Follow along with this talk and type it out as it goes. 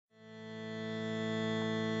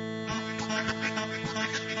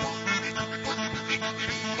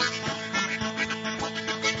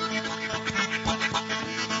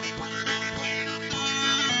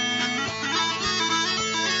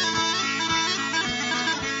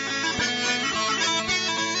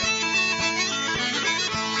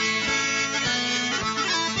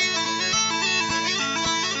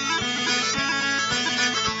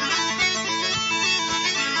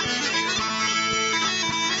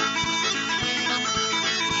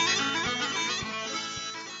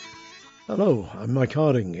Hello, I'm Mike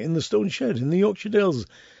Harding in the Stone Shed in the Yorkshire Dales,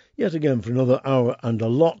 yet again for another hour and a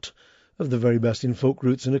lot of the very best in folk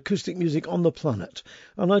roots and acoustic music on the planet.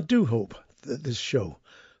 And I do hope that this show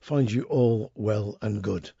finds you all well and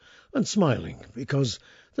good and smiling, because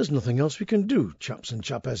there's nothing else we can do, chaps and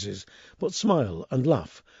chapesses, but smile and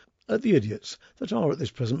laugh at the idiots that are at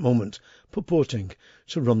this present moment purporting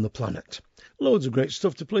to run the planet. Loads of great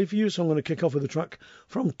stuff to play for you, so I'm going to kick off with a track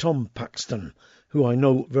from Tom Paxton, who I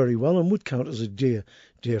know very well and would count as a dear,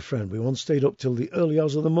 dear friend. We once stayed up till the early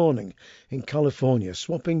hours of the morning in California,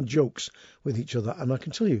 swapping jokes with each other, and I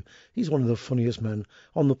can tell you, he's one of the funniest men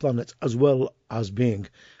on the planet, as well as being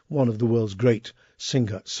one of the world's great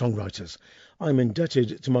singer-songwriters. I'm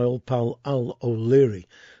indebted to my old pal Al O'Leary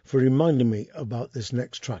for reminding me about this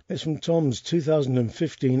next track. It's from Tom's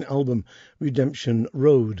 2015 album Redemption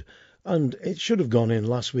Road, and it should have gone in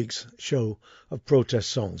last week's show of protest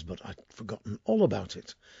songs, but I'd forgotten all about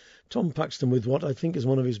it. Tom Paxton with what I think is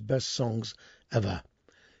one of his best songs ever,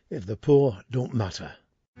 If the Poor Don't Matter.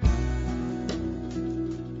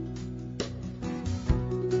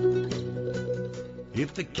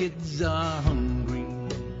 If the kids are hungry,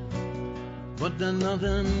 but there's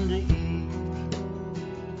nothing to eat,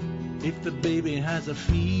 if the baby has a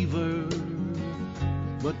fever,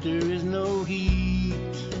 but there is no heat,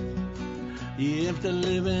 if they're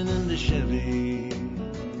living in the Chevy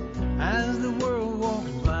as the world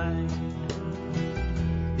walks by,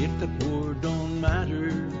 if the poor don't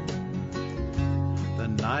matter,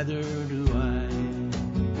 then neither do I.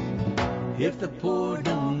 If the poor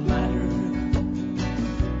don't matter,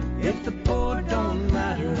 if the poor don't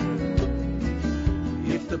matter,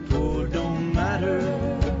 if the poor don't matter,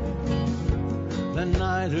 then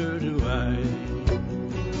neither do I.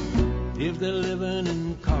 If they're living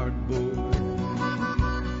in cardboard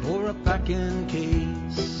or a packing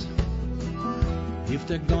case, if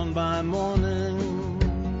they're gone by morning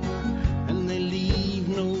and they leave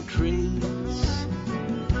no trace,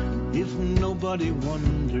 if nobody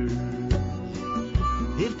wonders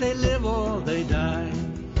if they live or they die,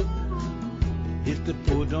 if the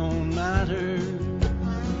poor don't matter,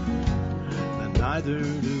 then neither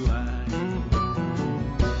do I.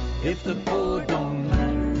 If the poor don't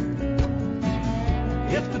matter,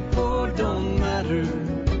 if the poor don't matter,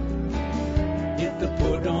 if the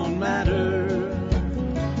poor don't matter,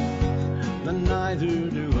 then neither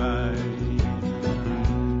do I.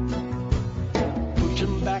 Push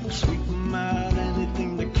 'em back, sweep 'em out,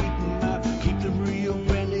 anything to keep 'em out, keep the real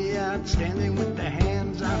ready out, standing with the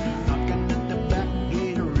hands out, knocking at the back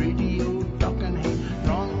gate, radio talking, hey,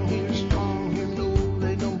 strong here, no,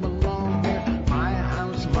 they don't belong here. My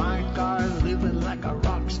house, my car, living like a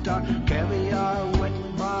rock star, caviar, wet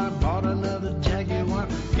bar, bought another Jaguar,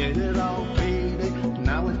 get it all paid,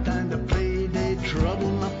 now it's time to play day,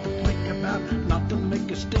 trouble not to think about, not to make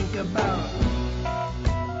a stink about.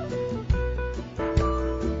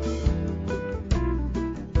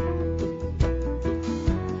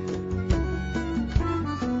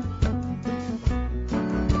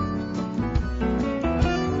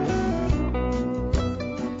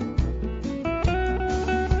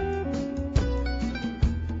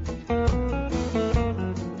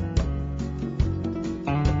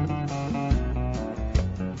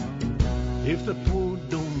 If the poor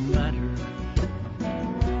don't matter,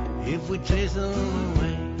 if we chase them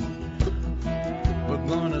away, we're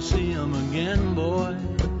gonna see them again,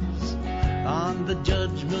 boys, on the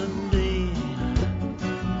judgment day.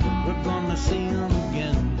 We're gonna see them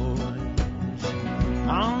again, boys,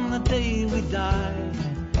 on the day we die.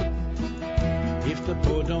 If the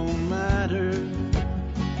poor don't matter,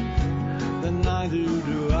 then neither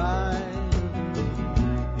do I.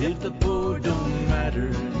 If the poor don't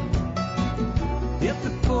matter, if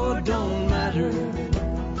the poor don't matter,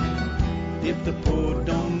 if the poor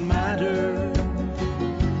don't matter,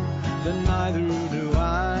 then neither do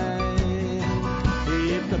I.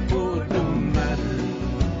 If the poor don't matter,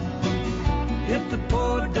 if the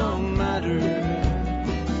poor don't matter,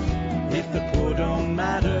 if the poor don't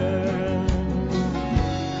matter,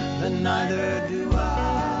 then neither do I.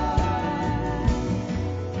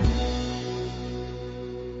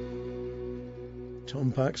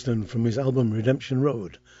 Tom Paxton from his album Redemption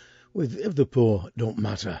Road with If the Poor Don't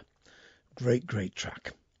Matter. Great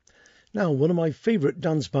track. Now, one of my favourite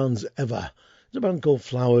dance bands ever is a band called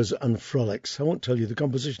Flowers and Frolics. I won't tell you the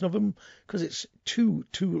composition of them because it's too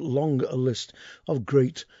long a list of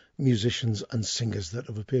great musicians and singers that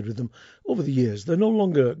have appeared with them over the years. They're no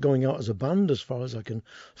longer going out as a band as far as I can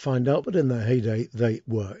find out, but in their heyday they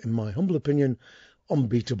were, in my humble opinion,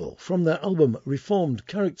 unbeatable. From their album Reformed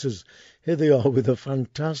Characters, here they are with a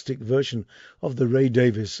fantastic version of the Ray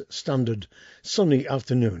Davies standard Sunny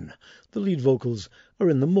Afternoon. The lead vocals are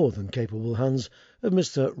in the more than capable hands of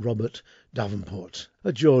Mr. Robert Davenport,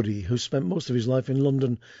 a Geordie who spent most of his life in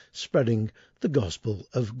London spreading the gospel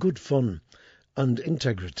of good fun and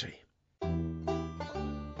integrity.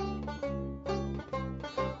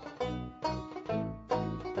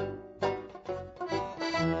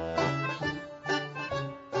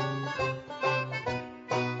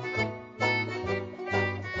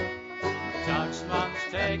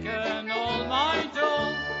 Taken all my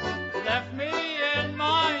dough, left me in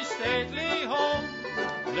my stately home,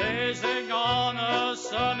 blazing on a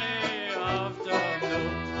sunny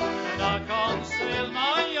afternoon. And I can't sail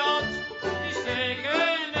my yacht, he's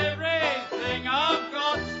taken everything I've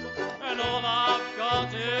got, and all I've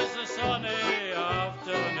got is a sunny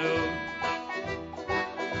afternoon.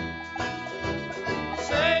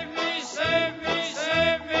 Save me, save me,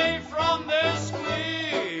 save me from this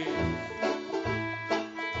squeeze.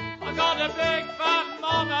 I got a big fat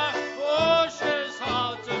mama, oh, she's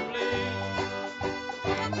hard to please.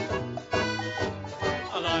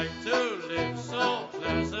 I like to live so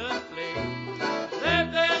pleasantly,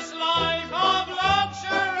 live this life of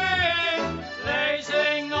luxury,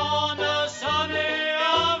 blazing on a sunny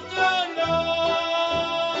afternoon.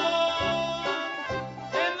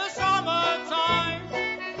 In the summertime,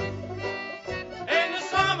 in the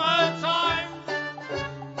summertime,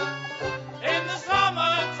 in the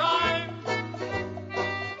summertime.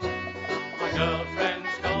 My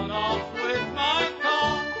girlfriend's gone off with my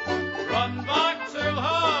car, run back to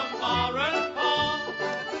her ma and pa,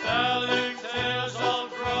 telling tales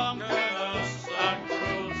of drunkenness and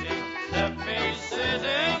cruelty. Left me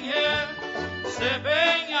sitting here,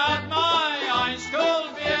 sipping at my high school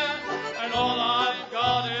beer, and all I've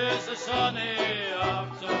got is a sunny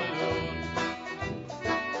afternoon.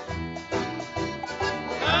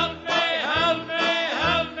 Help me, help me,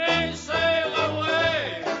 help me sail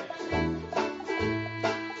away.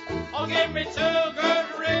 Oh, give me 2 good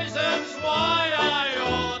reasons why I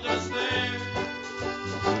ought to stay.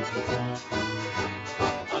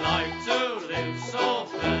 I like to live so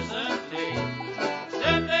pleasantly,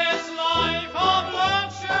 live this life of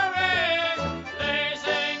luxury,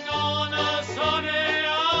 blazing on a sunny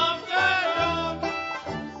afternoon.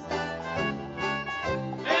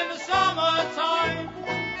 In the summertime,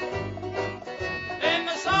 in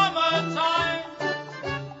the summertime,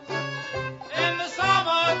 in the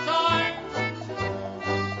summertime.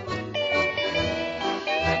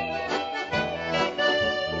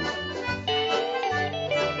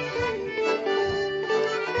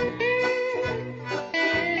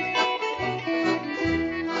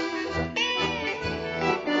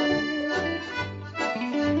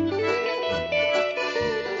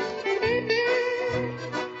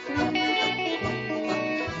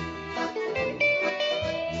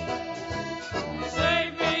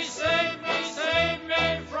 Save me, save me, save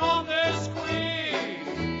me from this squeeze.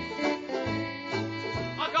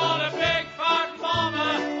 I got a big fat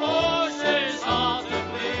mama, oh, she's hard to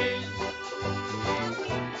please.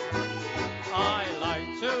 I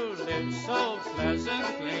like to live so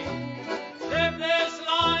pleasantly, live this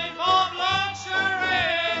life of luxury,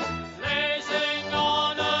 blazing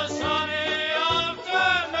on a sunny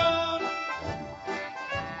afternoon.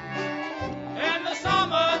 In the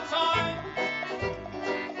summertime,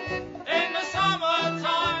 in the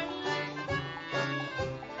summertime,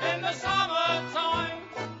 in the summertime,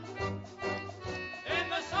 in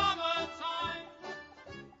the summertime,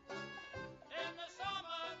 in the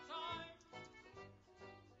summertime.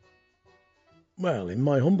 Well, in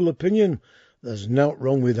my humble opinion, there's naught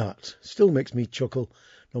wrong with that. Still makes me chuckle,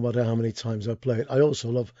 no matter how many times I play it. I also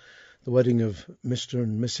love The Wedding of Mr.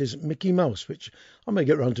 and Mrs. Mickey Mouse, which I may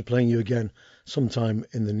get round to playing you again sometime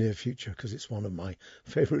in the near future, because it's one of my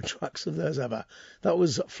favourite tracks of theirs ever. That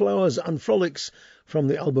was Flowers and Frolics from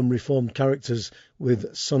the album Reformed Characters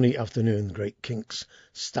with Sunny Afternoon, great Kinks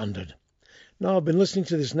standard. Now, I've been listening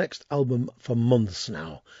to this next album for months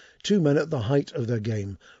now. 2 men at the height of their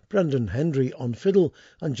game, Brendan Hendry on fiddle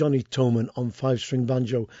and Johnny Toman on 5-string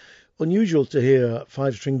banjo. Unusual to hear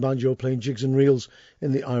 5-string banjo playing jigs and reels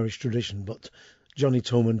in the Irish tradition, but Johnny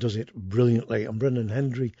Toman does it brilliantly, and Brendan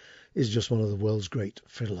Hendry is just one of the world's great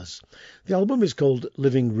fiddlers. The album is called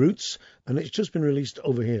Living Roots, and it's just been released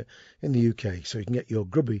over here in the UK, so you can get your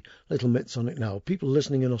grubby little mitts on it now. People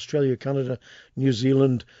listening in Australia, Canada, New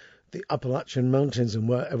Zealand, the Appalachian Mountains, and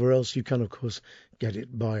wherever else, you can, of course, get it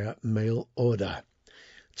via mail order.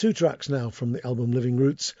 2 tracks now from the album Living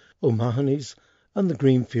Roots, O'Mahony's and the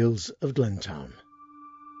Greenfields of Glentown.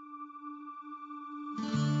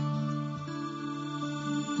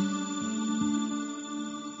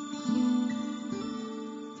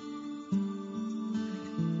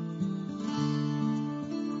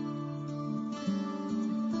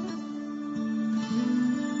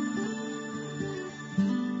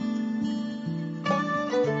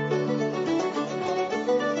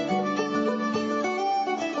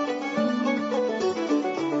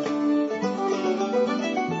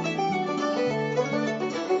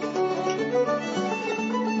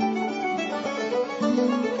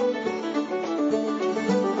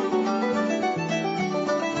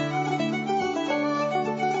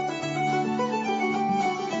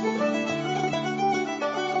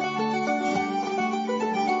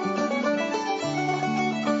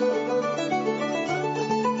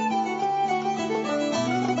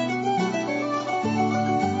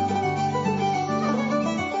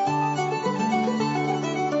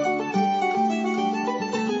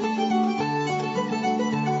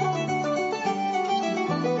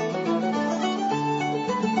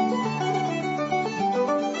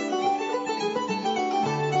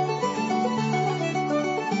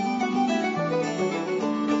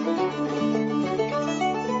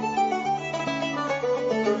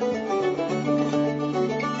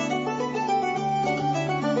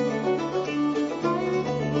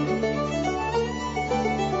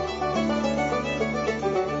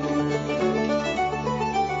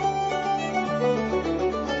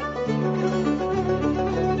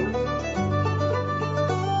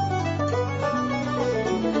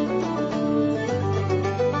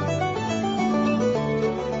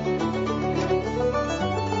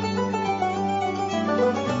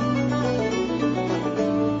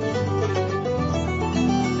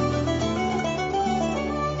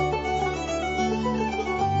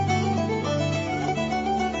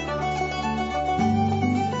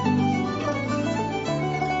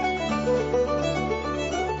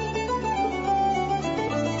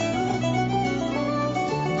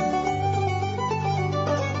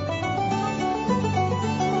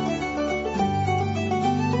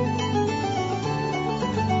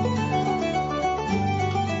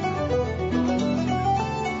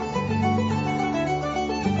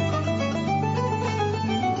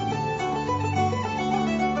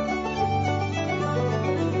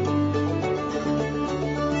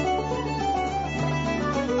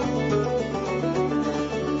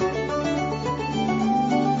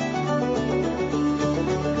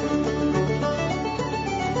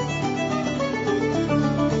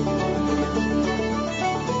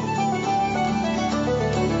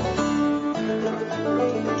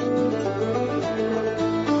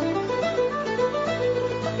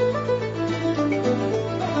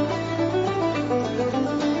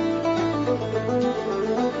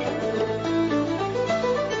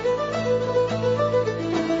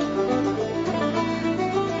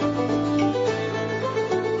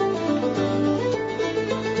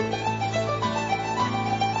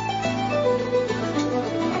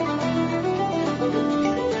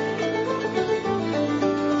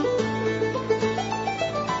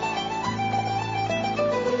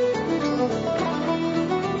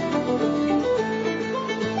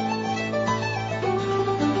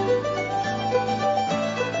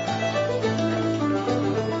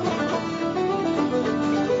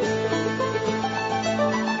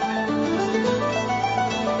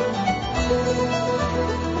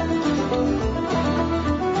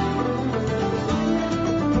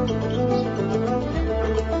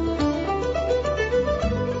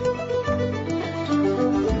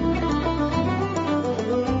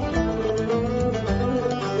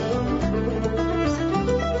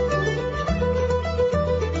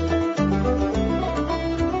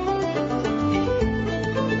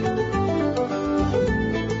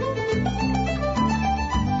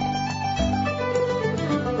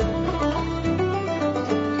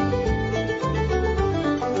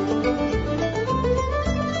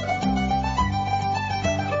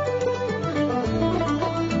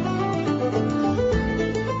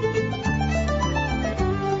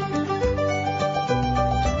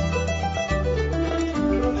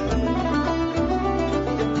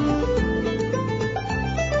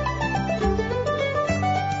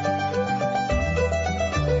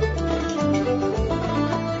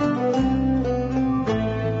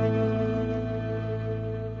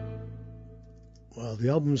 The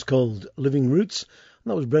album's called Living Roots, and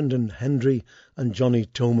that was Brendan Hendry and Johnny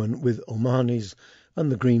Toman with O'Mahony's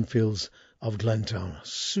and the Greenfields of Glentown.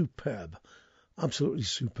 Superb, absolutely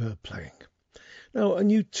superb playing. Now, a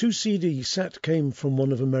new 2-CD set came from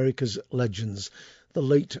one of America's legends, the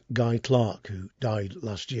late Guy Clark, who died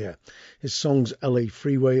last year. His songs LA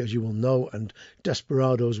Freeway, as you will know, and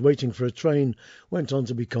Desperados Waiting for a Train went on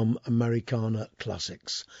to become Americana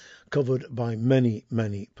classics, covered by many,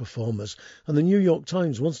 many performers. And the New York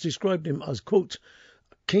Times once described him as, quote,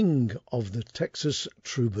 king of the Texas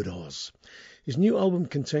troubadours. His new album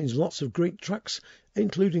contains lots of great tracks,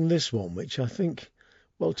 including this one, which I think,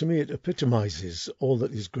 well, to me it epitomizes all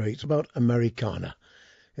that is great about Americana.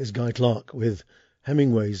 Here's Guy Clark with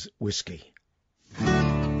Hemingway's Whiskey.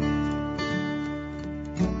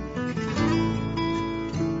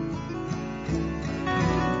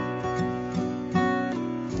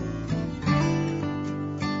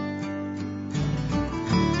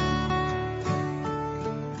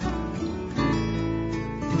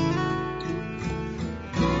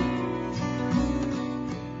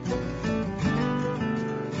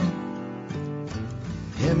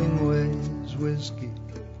 Hemingway's whiskey,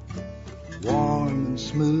 warm and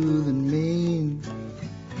smooth and mean.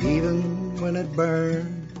 Even when it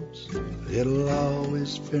burns, it'll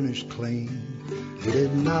always finish clean. He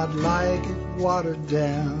did not like it watered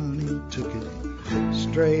down. He took it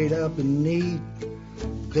straight up and neat.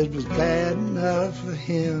 If it was bad enough for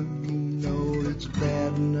him, you know it's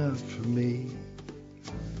bad enough for me.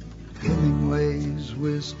 Hemingway's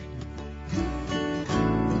whiskey.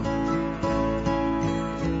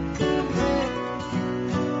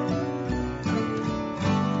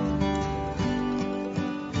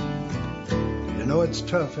 You know it's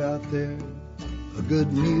tough out there. The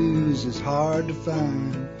good news is hard to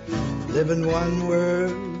find. Living one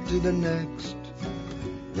word to the next,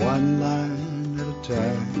 one line at a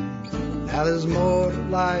time. Now there's more to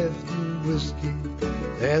life than whiskey.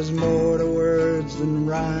 There's more to words than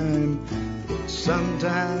rhyme.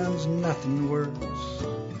 Sometimes nothing works.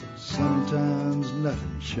 Sometimes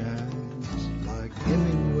nothing shines like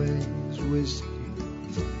Hemingway's whiskey.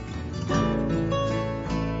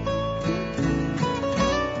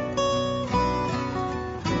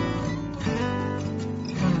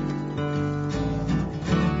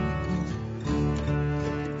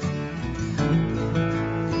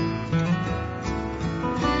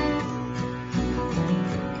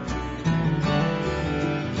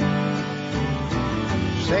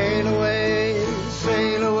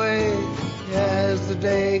 Sail away as the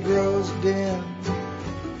day grows dim.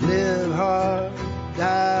 Live hard,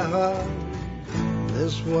 die hard.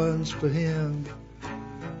 This one's for him.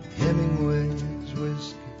 Hemingway's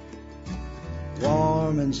whiskey,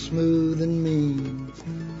 warm and smooth and mean.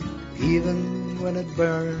 Even when it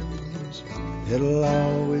burns, it'll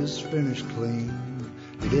always finish clean.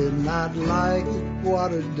 He did not like it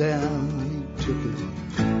watered down. He took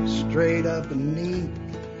it straight up and neat.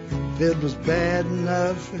 If it was bad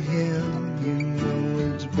enough for him, you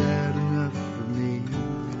know it's bad enough for me.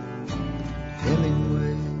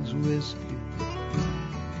 Hemingway's whiskey.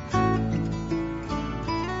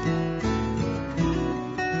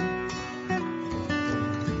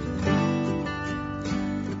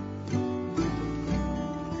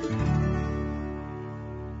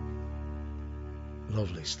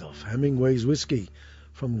 Lovely stuff. Hemingway's Whiskey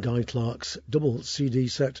from Guy Clark's double CD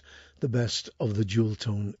set, The Best of the Jewel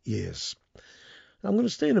Tone Years. I'm going to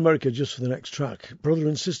stay in America just for the next track. Brother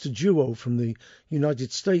and sister duo from the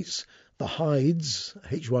United States, the Hydes,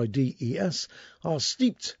 Hydes, are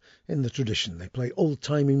steeped in the tradition. They play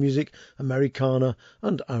old-timey music, Americana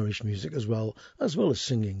and Irish music as well as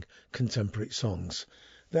singing contemporary songs.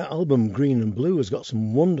 Their album Green and Blue has got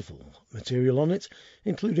some wonderful material on it,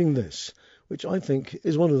 including this, which I think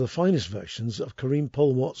is one of the finest versions of Kareem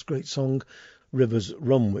Polwarth's great song Rivers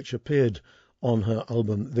Run, which appeared on her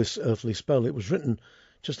album This Earthly Spell. It was written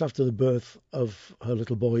just after the birth of her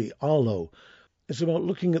little boy Arlo. It's about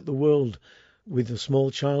looking at the world with a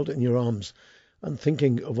small child in your arms and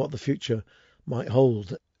thinking of what the future might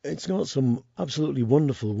hold. It's got some absolutely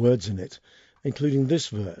wonderful words in it, including this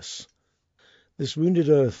verse. This wounded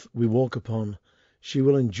earth we walk upon, she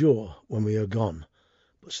will endure when we are gone.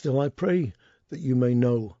 But still I pray that you may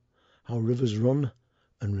know how rivers run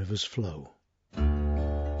and rivers flow.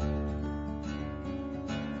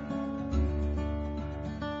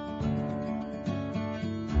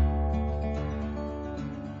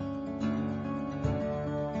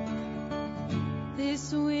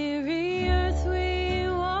 This weary earth we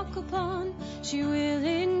walk upon, she will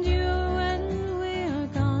endure when we are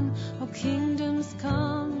gone. Oh, kingdoms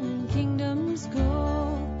come and kingdoms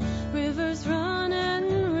go, rivers run and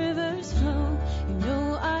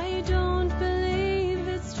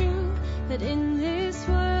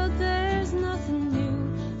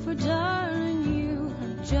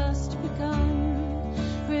just begun.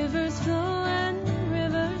 Rivers flow and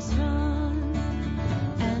rivers run.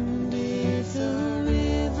 And if the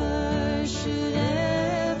river should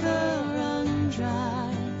ever run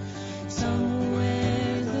dry,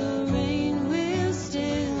 somewhere the rain will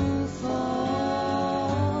still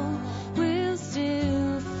fall, will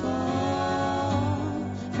still fall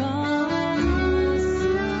from the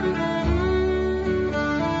sky.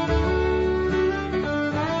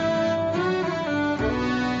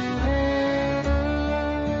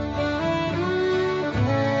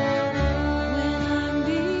 When I'm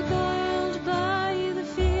beguiled by the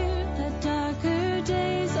fear that darker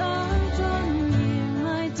days are drawing near,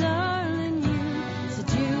 my darling, you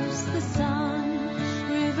seduce the sun.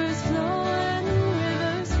 Rivers flow and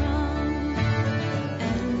rivers run.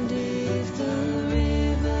 And if the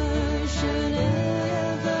river should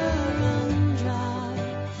ever run dry,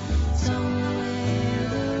 somewhere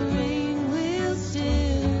the rain will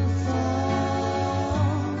still fall,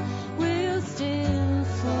 will still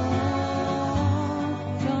fall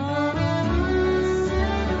from the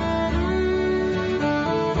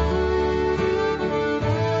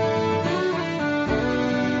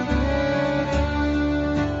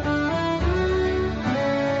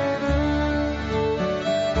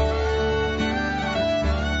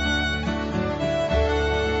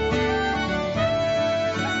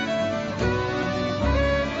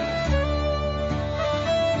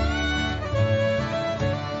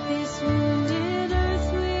This wounded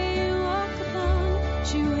earth we walk upon,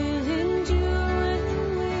 she will endure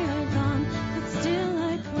when we are gone. But still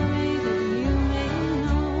I pray that you may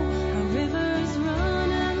know our rivers run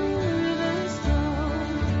and rivers flow.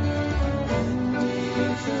 And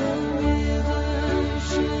if the river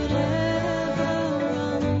should ever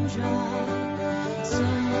run dry,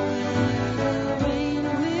 somewhere the rain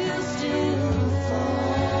will still fall,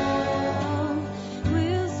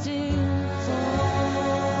 will still fall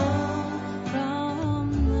from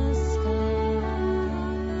the sky.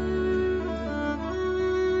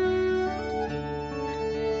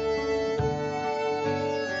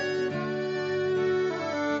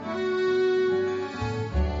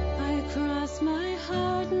 I cross my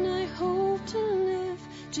heart and I hope to live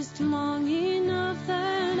just long enough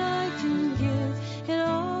that I can give it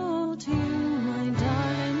all to you, my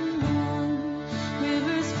darling one.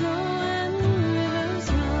 Rivers flow and rivers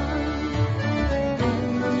run.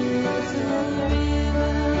 And if the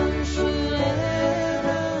river should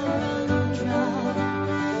ever run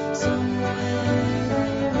dry, somewhere the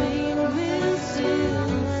rain will still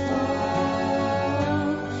fall,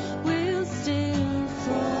 will still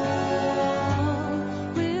fall,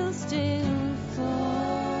 will still fall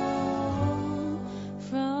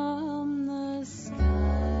from the sky.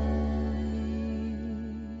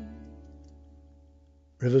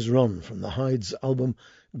 Rivers Run from the Hydes album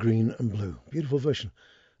Green and Blue. Beautiful version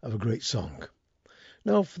of a great song.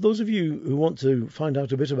 Now, for those of you who want to find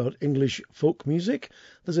out a bit about English folk music,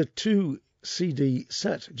 there's a 2-CD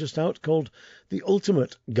set just out called The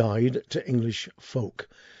Ultimate Guide to English Folk.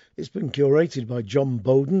 It's been curated by John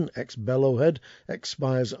Bowden, ex-Bellowhead,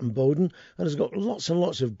 ex-Spires and Bowden, and has got lots and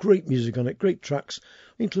lots of great music on it, great tracks,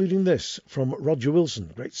 including this from Roger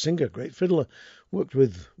Wilson, great singer, great fiddler, worked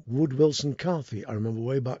with Wood Wilson Carthy, I remember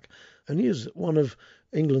way back, and he is one of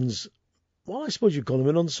England's, well, I suppose you'd call him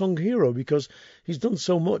an unsung hero because he's done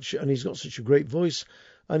so much and he's got such a great voice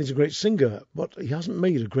and he's a great singer, but he hasn't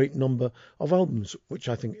made a great number of albums, which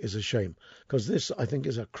I think is a shame, because this, I think,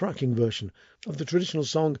 is a cracking version of the traditional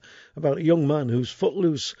song about a young man who's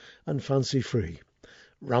footloose and fancy free.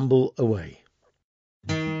 Ramble Away.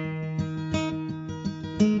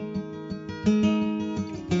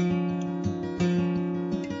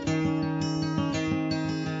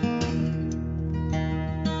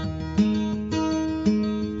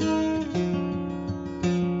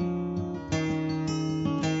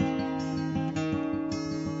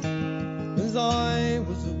 As I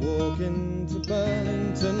was walking to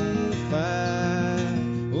Burlington Fair,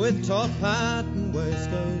 with top hat and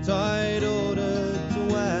waistcoat I'd ordered to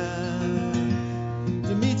wear,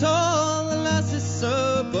 to meet all the lasses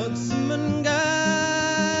so buxom and gay.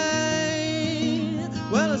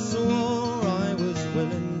 Well, I swore I was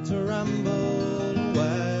willing to ramble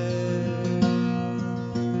away.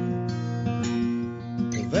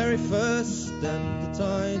 The very first step that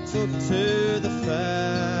I took to the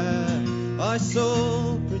fair, I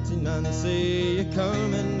saw pretty Nancy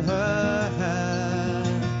combing her hair.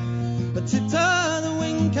 I tipped her the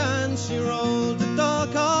wink and she rolled a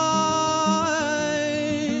dark eye.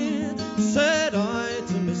 Said I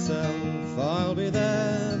to myself, I'll be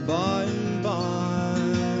there by and by.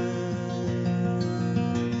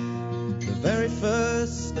 The very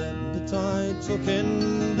first step I took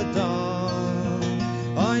in the dawn.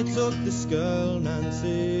 I took this girl,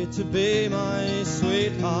 Nancy, to be my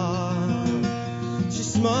sweetheart. She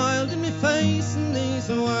smiled in my face and these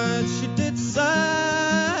words she did say.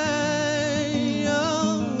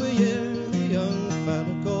 Oh, we hear the young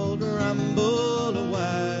fella called Ramble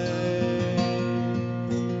Away.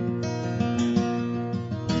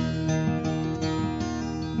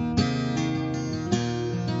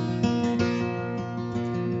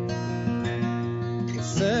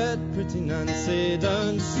 Said pretty Nancy,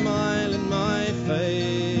 don't smile in my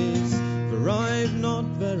face, for I've not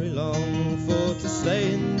very long for to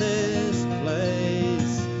stay in this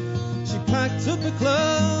place. She packed up her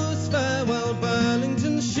clothes, farewell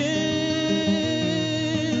Burlington shire.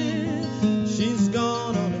 She's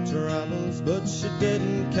gone on her travels, but she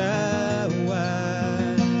didn't care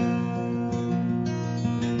where.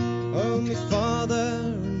 Oh, my father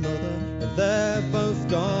and mother, they're both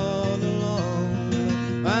gone along.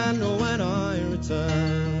 And when I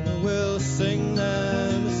return, I will sing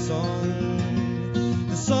them a song.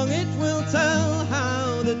 The song it will tell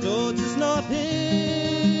how the daughter's not here.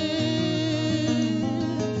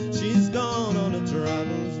 She's gone on her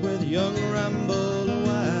travels with young Ramble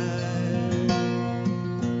Away.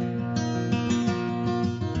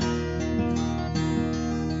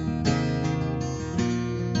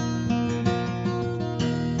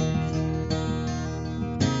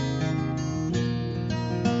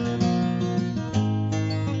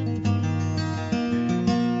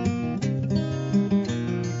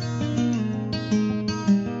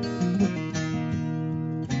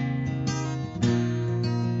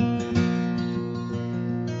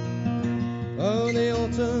 Oh, the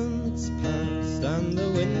autumn it's past and the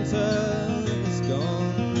winter is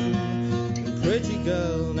gone. And pretty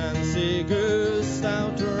girl Nancy grew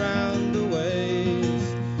stout around the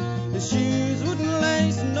waist. The shoes wouldn't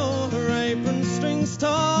lace nor her apron strings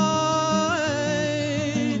tie.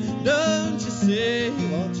 Don't you see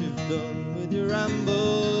what you've done with your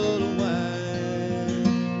Ramble Away?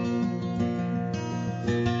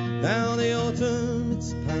 Now the autumn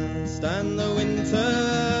it's past and the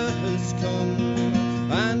winter has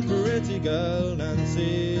come, and pretty girl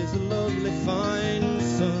Nancy's a lovely fine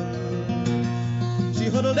son. She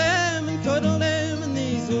huddled him and cuddled him, and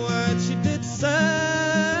these words she did say.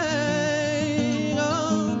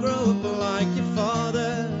 Oh, grow up like your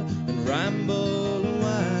father and ramble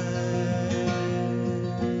away.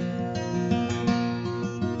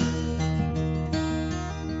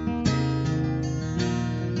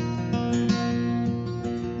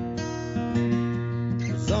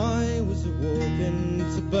 As I was walking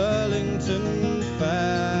to Burlington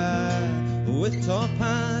Fair, with top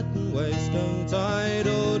hat and waistcoat I'd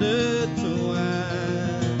ordered to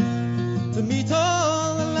wear, to meet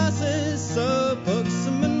all the lasses so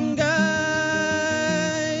buxom and gay.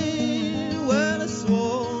 Well, I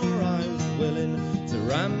swore I was willing to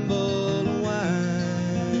ramble away.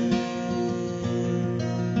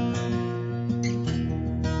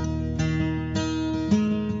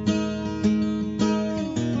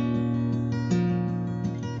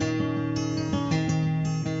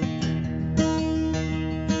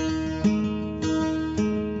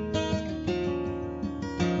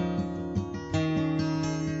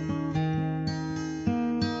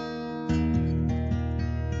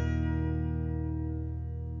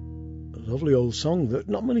 Lovely old song that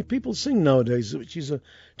not many people sing nowadays, which is a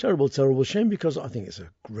terrible, terrible shame because I think it's a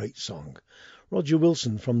great song. Roger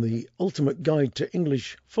Wilson from the Ultimate Guide to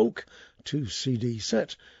English Folk 2 CD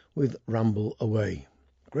set with Ramble Away.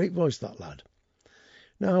 Great voice, that lad.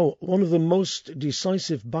 Now, one of the most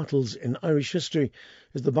decisive battles in Irish history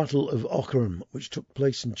is the Battle of Aughrim, which took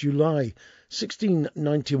place in July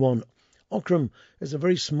 1691. Aughrim is a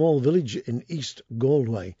very small village in East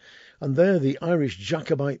Galway, and there the Irish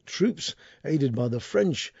Jacobite troops, aided by the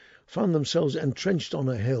French, found themselves entrenched on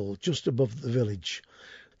a hill just above the village.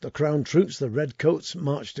 The Crown troops, the Redcoats,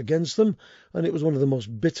 marched against them, and it was one of the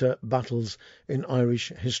most bitter battles in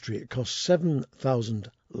Irish history. It cost 7,000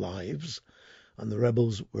 lives, and the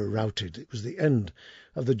rebels were routed. It was the end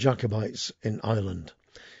of the Jacobites in Ireland.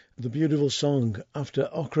 The beautiful song After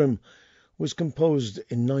Aughrim was composed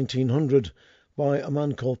in 1900 by a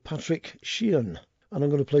man called Patrick Sheehan, and I'm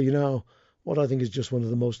going to play you now what I think is just one of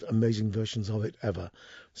the most amazing versions of it ever,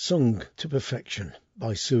 sung to perfection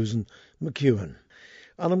by Susan McEwen.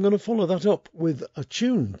 And I'm going to follow that up with a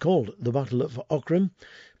tune called The Battle of Aughrim.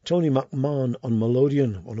 Tony McMahon on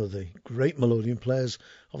melodeon, one of the great melodeon players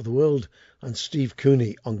of the world, and Steve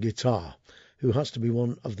Cooney on guitar, who has to be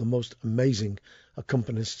one of the most amazing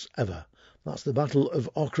accompanists ever. That's the Battle of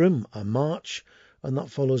Aughrim, a march, and that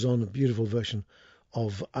follows on a beautiful version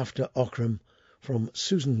of After Aughrim from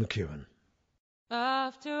Susan McEwen.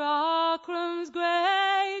 After Aughrim's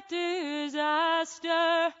great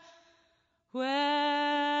disaster,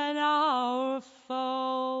 when our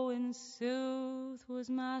foe in sooth was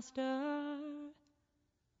master,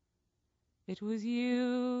 it was you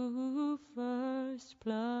who first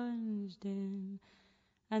plunged in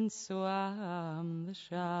and swam the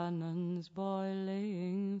Shannon's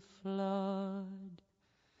boiling flood.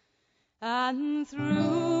 And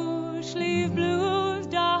through Slieve Blue's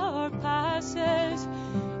dark passes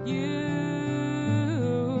you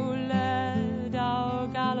led our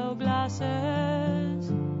gallows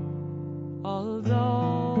glasses,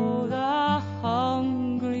 although the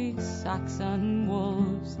hungry Saxon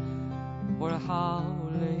wolves were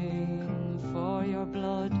howling for your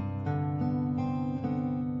blood.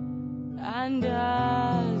 And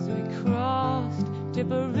as we crossed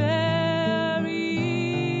Tipperary,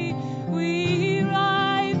 we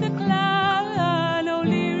ride the Clan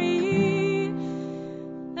O'Leary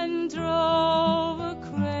and drove a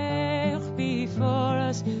craig before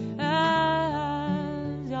us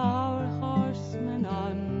as our horsemen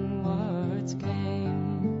onwards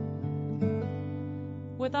came.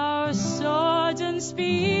 With our swords and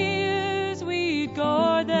spears we'd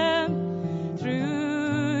gore them,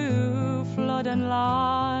 through flood and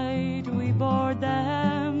light we bored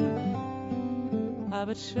them.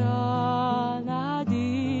 But Shauna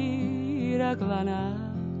Dira Glana,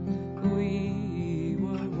 we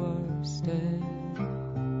were worsted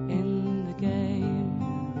in the game.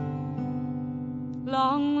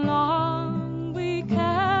 Long, long we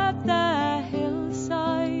kept the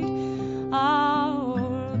hillside,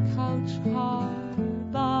 our couch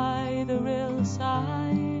hard by the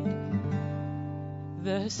rillside.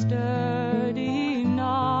 The sturdy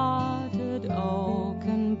knotted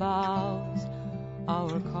oaken boughs,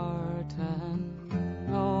 our curtain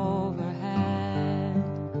overhead.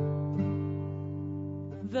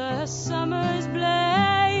 The summer's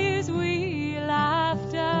blaze we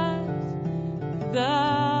laughed at,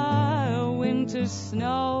 the winter's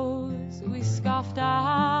snows we scoffed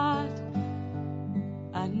at,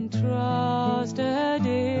 and trusted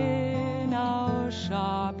in our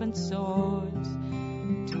sharpened swords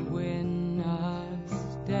to win us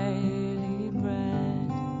daily bread.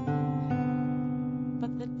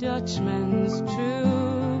 But the Dutchman's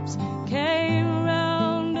troops came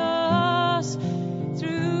round us,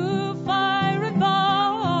 through fire and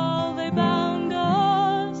ball they bound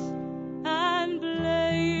us, and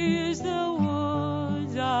blazed the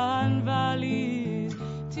woods and valleys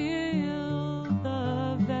till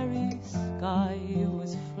the very sky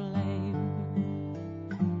was flame.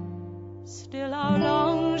 Still our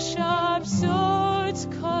long sharp swords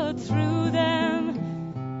cut through them,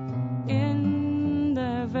 in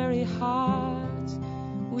their very hearts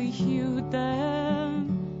we hewed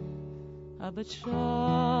them. But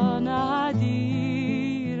Shauna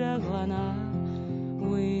Dira Glana,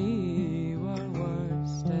 we were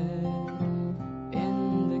worsted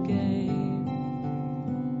in the game.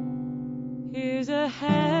 Here's a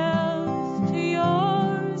health to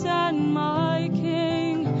yours and my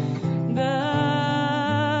king,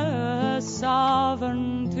 the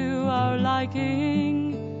sovereign to our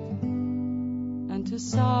liking, and to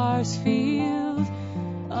Sarsfield,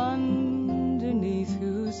 underneath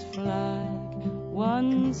whose flag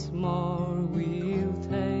once more we'll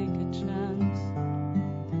take a chance,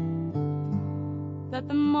 that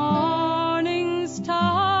the morning's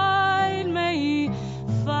tide may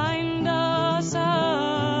find us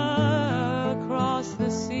across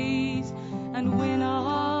the seas and win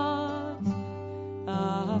us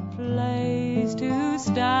a place to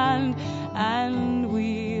stand and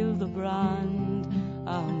wield the brand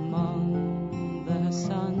among the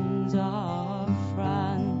sons of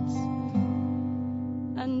France.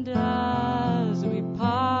 And as we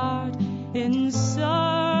part in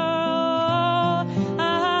sorrow,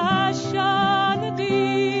 Shauna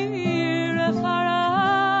Dira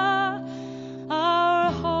Fara,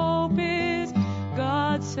 our hope is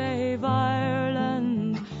God save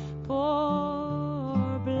Ireland,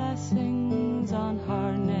 pour blessings on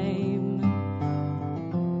her name.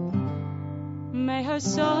 May her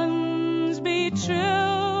sons be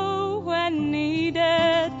true when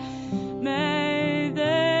needed, may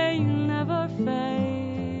they never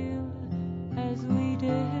fail as we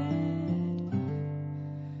did.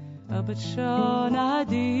 But Shauna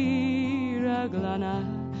Dira Glana,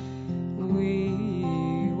 we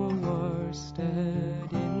were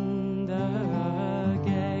worsted in the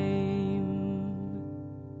game.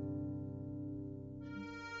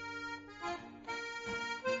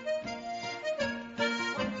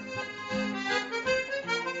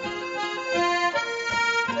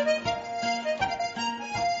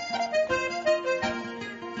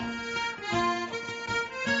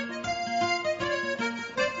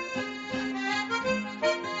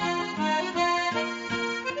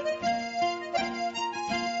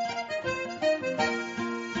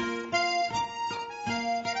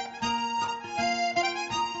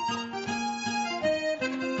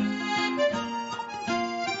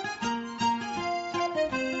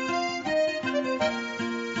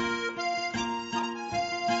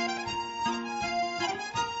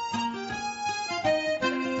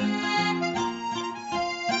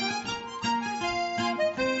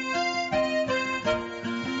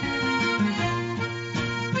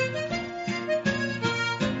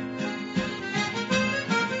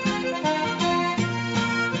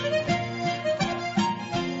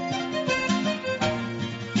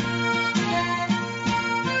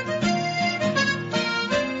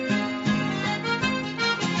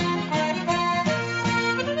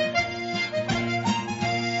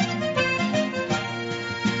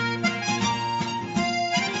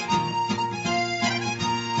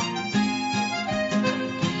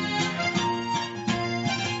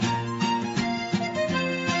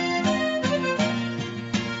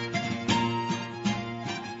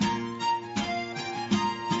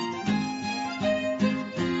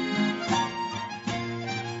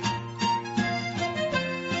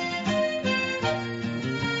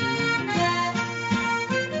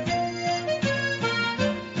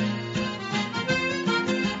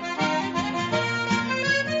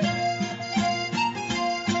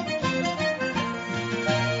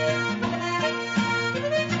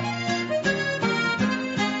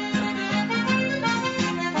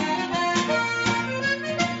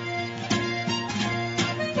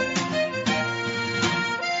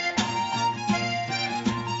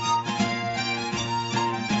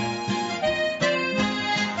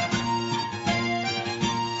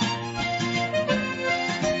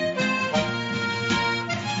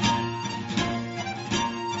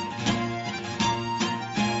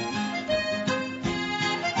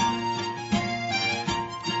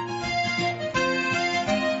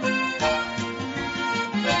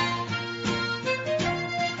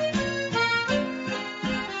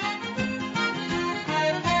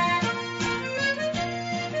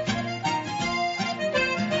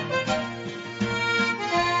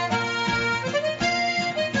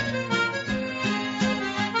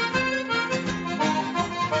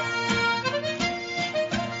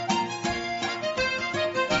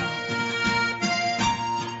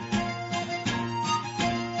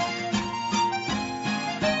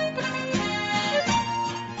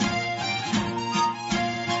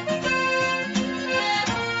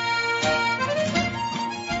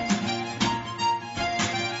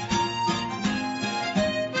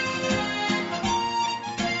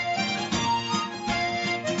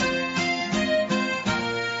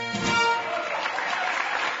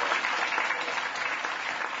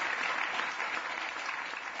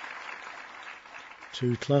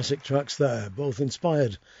 Two classic tracks there, both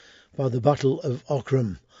inspired by the Battle of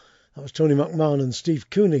Aughrim. That was Tony McMahon and Steve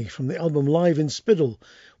Cooney from the album Live in Spiddle,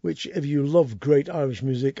 which, if you love great Irish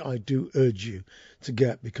music, I do urge you to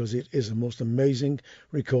get, because it is a most amazing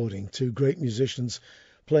recording. Two great musicians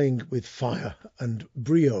playing with fire and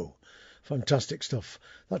brio. Fantastic stuff.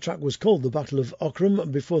 That track was called The Battle of Aughrim,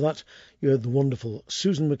 and before that you heard the wonderful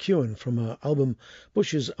Susan McEwen from her album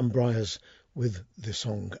Bushes and Briars with the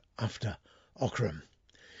song After Aughrim.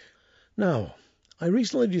 Now, I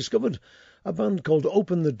recently discovered a band called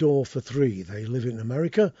Open the Door for Three. They live in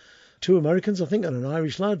America. Two Americans, I think, and an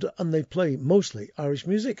Irish lad, and they play mostly Irish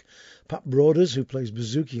music. Pat Broders, who plays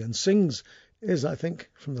bouzouki and sings, is, I think,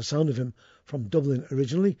 from the sound of him, from Dublin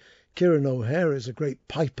originally. Kieran O'Hare is a great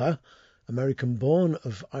piper, American-born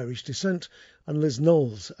of Irish descent, and Liz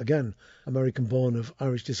Knowles, again American-born of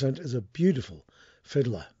Irish descent, is a beautiful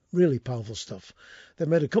fiddler. Really powerful stuff. They've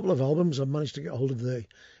made a couple of albums. I've managed to get hold of the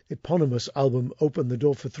eponymous album Open the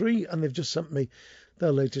Door for Three, and they've just sent me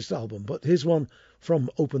their latest album. But here's one from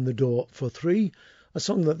Open the Door for Three, a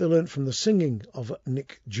song that they learnt from the singing of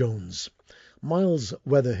Nick Jones, Miles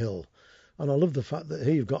Weatherhill. And I love the fact that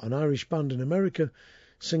here you've got an Irish band in America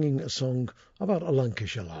singing a song about a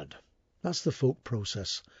Lancashire lad. That's the folk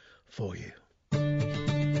process for you.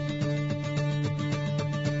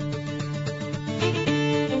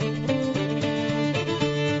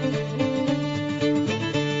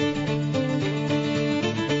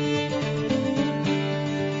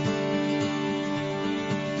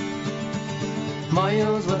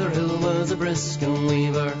 Miles Weatherhill was a brisk and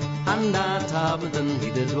weaver, and at Hamilton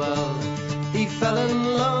he did well. He fell in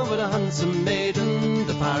love with a handsome maiden,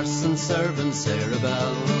 the parson's servant Sarah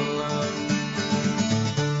Bell.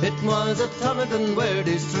 It was at Hamilton where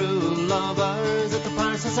these true lovers at the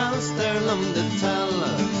parson's house their love did tell,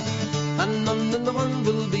 and none in the world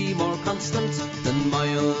will be more constant than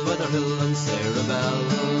Miles Weatherhill and Sarah Bell.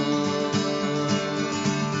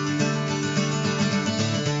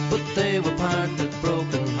 But they were parted,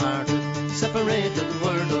 broken-hearted, separated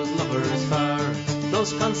were those lovers far.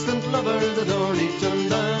 Those constant lovers adore each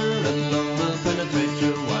other, and love will penetrate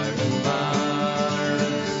through wire and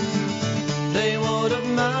bars. They would have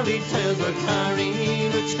married, tales were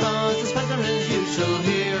carried, which caused the spectre as you shall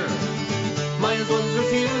hear. Miles was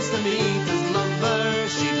refused to meet his lover,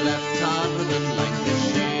 she left Hamilton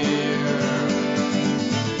Lancashire.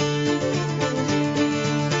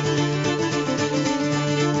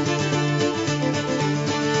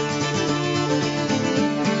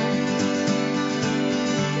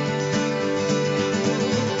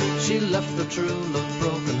 She left the true love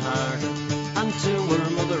broken-hearted, and to her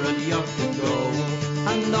mother at York to go.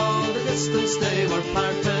 And all the distance they were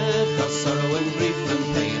parted, cause sorrow and grief and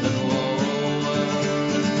pain and woe.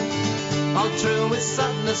 All through his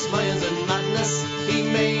sadness, Miles and madness, he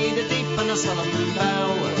made a deep and a solemn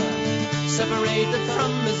vow. Separated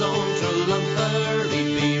from his own true lover,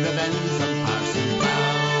 he'd be revenged on Parson Brow.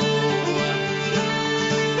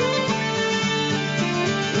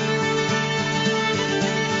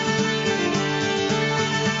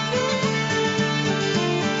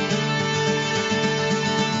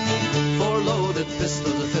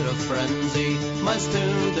 Pistols, a fit of frenzy, Miles to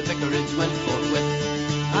the vicarage went forthwith,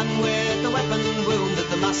 and with the weapon wounded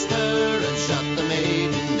the master and shot the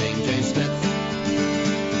maiden named Jane Smith.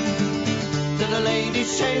 To the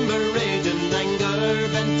lady's chamber, rage and anger,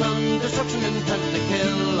 bent on destruction, intent to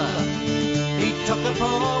kill. He took a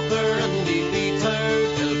poker and he beat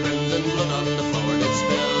her till crimson blood on the floor did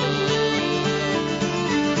spill.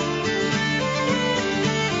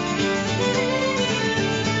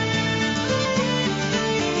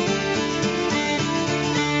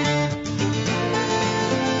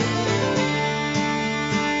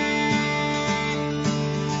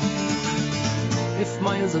 If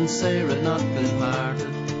Miles and Sarah had not been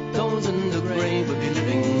parted, those in the grave would be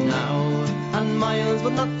living now, and Miles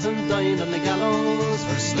would not have died on the gallows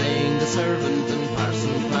for slaying the servant and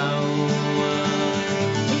Parson Plough.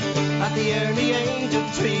 At the early age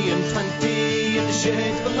of 23, in the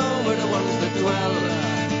shades below where the ones that dwell,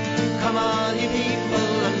 come on ye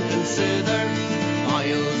people and consider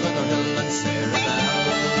Miles Weatherhill and Sarah Bell.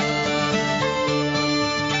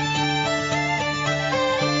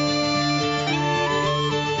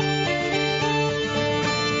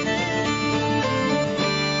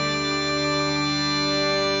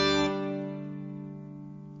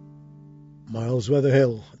 Miles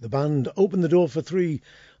Weatherhill, the band Open the Door for Three,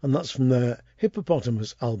 and that's from their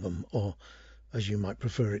Hippopotamus album, or as you might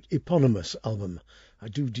prefer it, eponymous album. I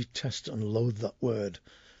do detest and loathe that word.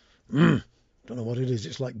 Don't know what it is,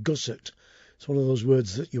 it's like gusset. It's one of those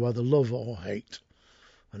words that you either love or hate,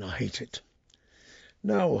 and I hate it.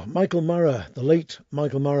 Now, Michael Mara, the late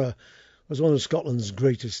Michael Mara, was one of Scotland's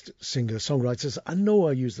greatest singer-songwriters. I know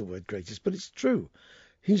I use the word greatest, but it's true.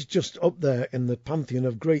 He's just up there in the pantheon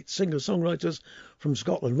of great singer-songwriters from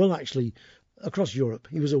Scotland. Well, actually, across Europe.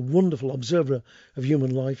 He was a wonderful observer of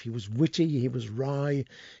human life. He was witty, he was wry,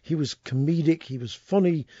 he was comedic, he was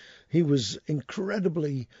funny, he was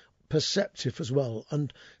incredibly perceptive as well,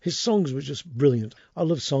 and his songs were just brilliant. I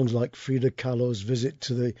love songs like Frida Kahlo's Visit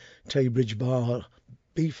to the Taybridge Bar,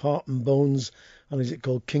 Beef, Heart and Bones, and is it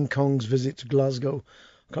called King Kong's Visit to Glasgow?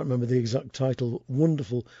 I can't remember the exact title.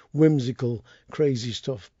 Wonderful, whimsical, crazy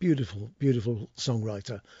stuff. Beautiful, beautiful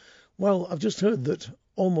songwriter. Well, I've just heard that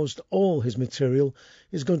almost all his material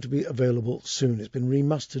is going to be available soon. It's been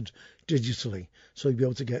remastered digitally, so you'll be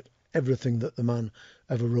able to get everything that the man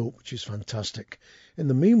ever wrote, which is fantastic. In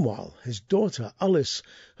the meanwhile, his daughter Alice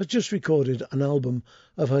has just recorded an album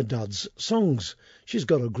of her dad's songs. She's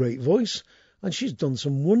got a great voice, and she's done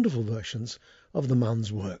some wonderful versions of the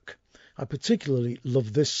man's work. I particularly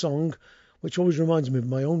love this song, which always reminds me of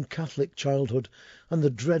my own Catholic childhood and the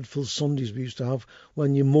dreadful Sundays we used to have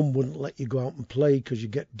when your mum wouldn't let you go out and play because you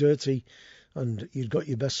get dirty and you'd got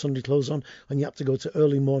your best Sunday clothes on and you had to go to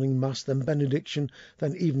early morning mass, then benediction,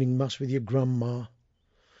 then evening mass with your grandma.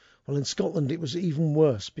 Well, in Scotland it was even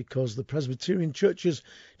worse because the Presbyterian churches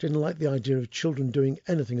didn't like the idea of children doing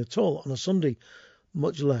anything at all on a Sunday,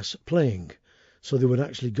 much less playing. So they would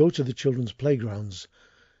actually go to the children's playgrounds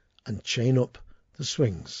and chain up the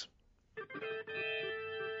swings.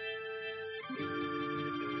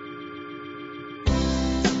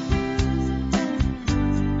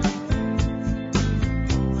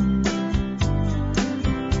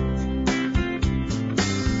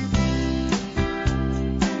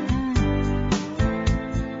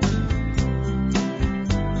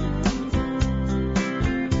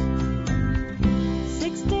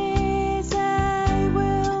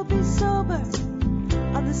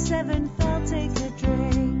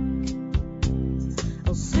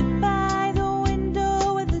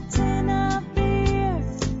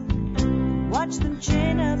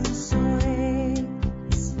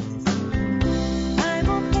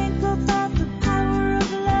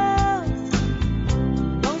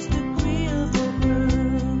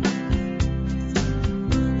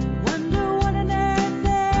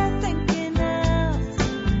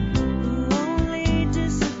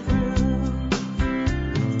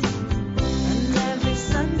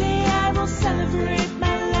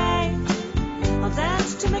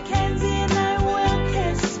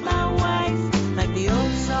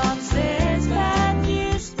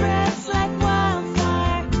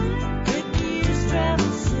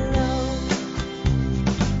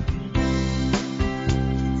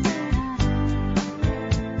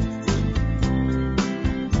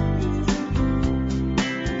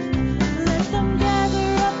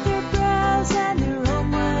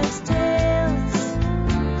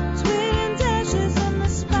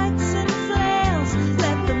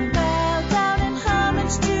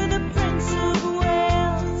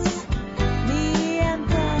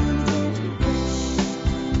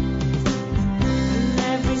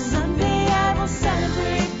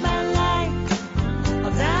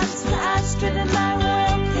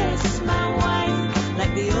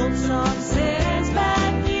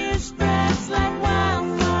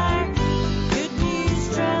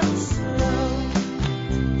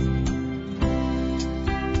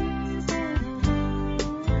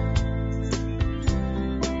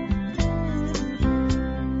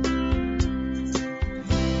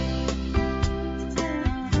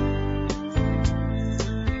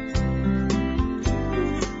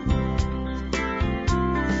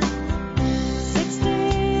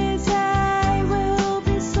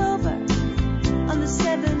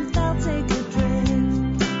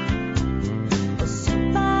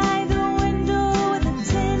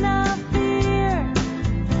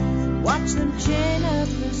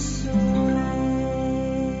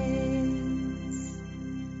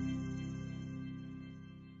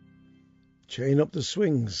 Chain Up the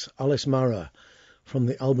Swings, Alice Mara, from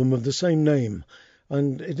the album of the same name.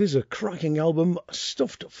 And it is a cracking album,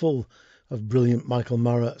 stuffed full of brilliant Michael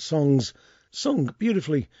Mara songs, sung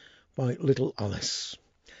beautifully by little Alice.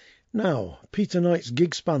 Now, Peter Knight's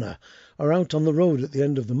Gig Spanner are out on the road at the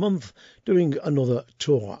end of the month doing another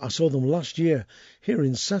tour. I saw them last year here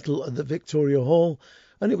in Settle at the Victoria Hall,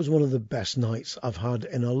 and it was one of the best nights I've had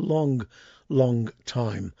in a long, long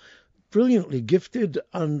time. Brilliantly gifted,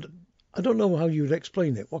 and I don't know how you would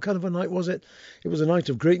explain it. What kind of a night was it? It was a night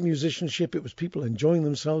of great musicianship. It was people enjoying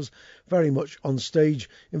themselves very much on stage,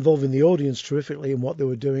 involving the audience terrifically in what they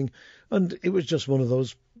were doing. And it was just one of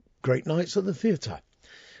those great nights at the theatre.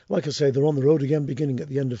 Like I say, they're on the road again beginning at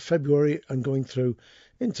the end of February and going through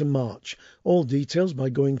into March. All details by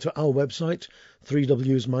going to our website,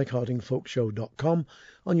 3wsmikehardingfolkshow.com,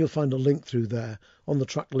 and you'll find a link through there on the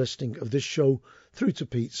track listing of this show through to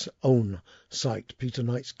Pete's own site, Peter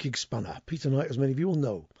Knight's Gig Spanner. Peter Knight, as many of you will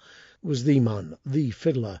know, was the man, the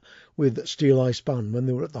fiddler with Steel Ice Band when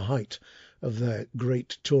they were at the height of their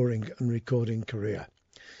great touring and recording career.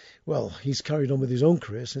 Well, he's carried on with his own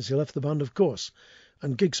career since he left the band, of course,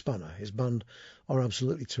 and Gig Spanner, his band, are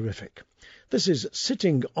absolutely terrific. This is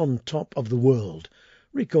Sitting on Top of the World,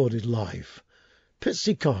 recorded live.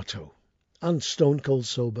 Pizzicato and Stone Cold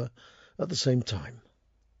Sober at the same time.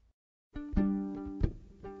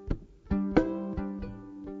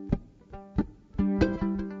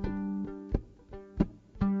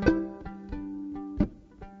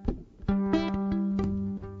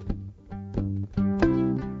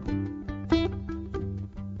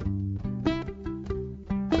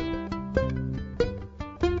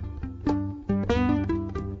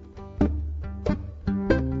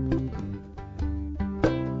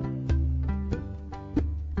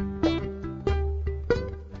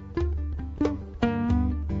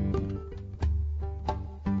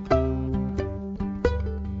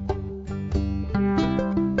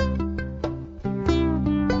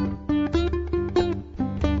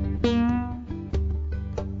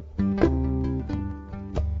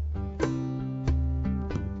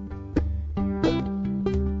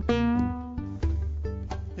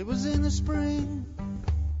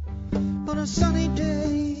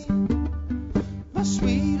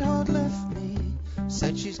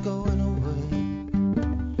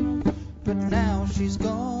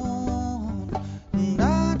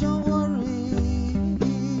 I don't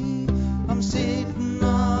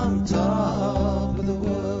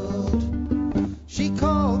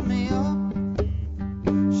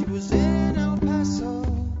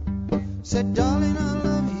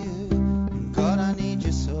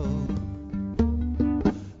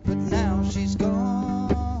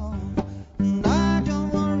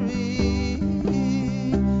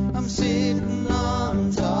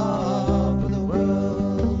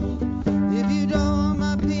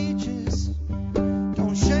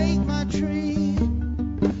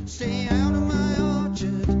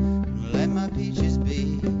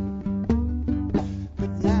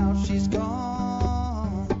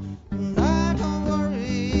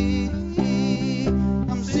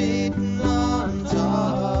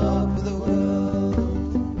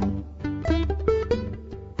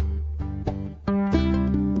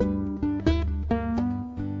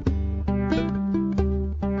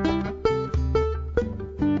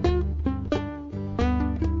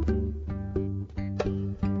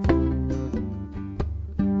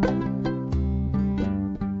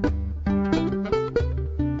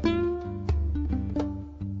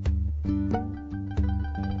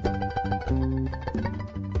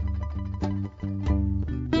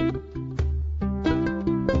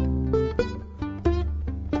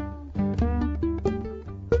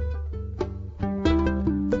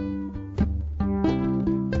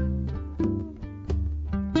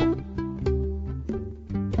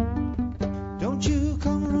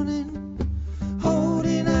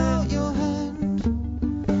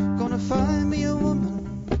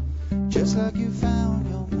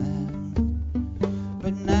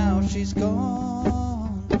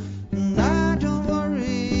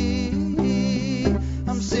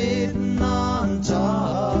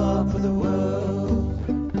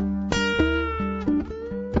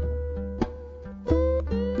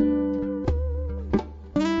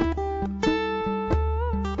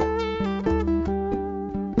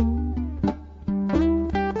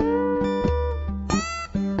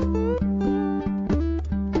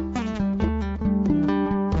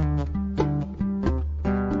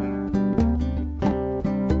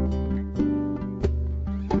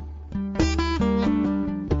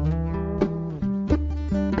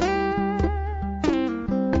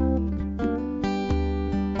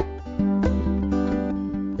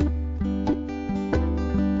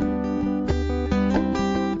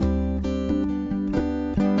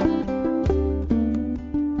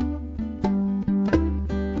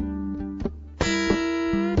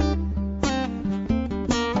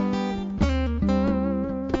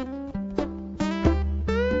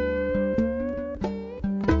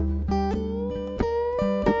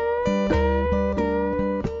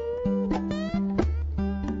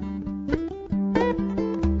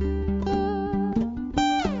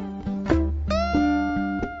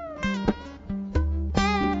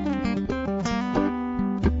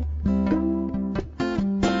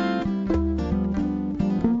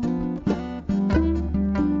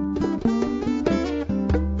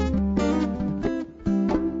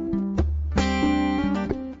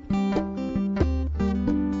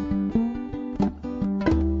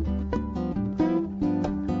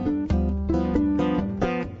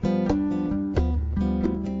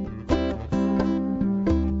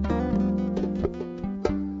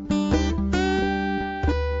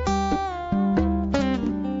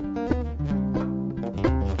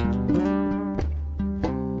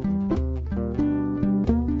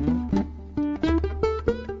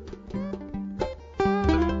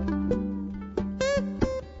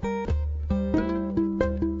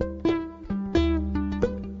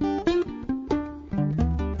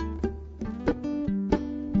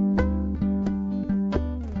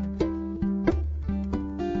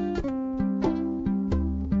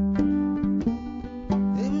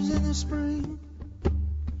the spring,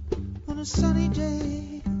 on a sunny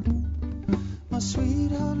day, my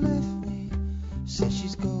sweetheart left me, said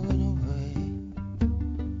she's going away,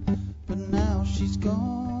 but now she's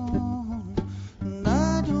gone, and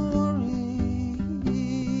I don't worry,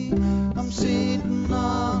 I'm sitting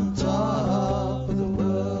on top of the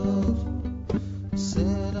world, I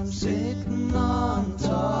said I'm sitting on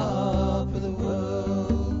top of the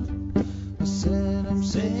world, I said I'm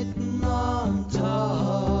sitting on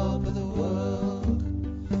top of the world,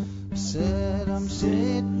 I said I'm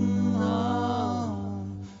sitting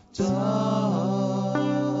on top of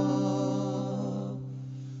the world.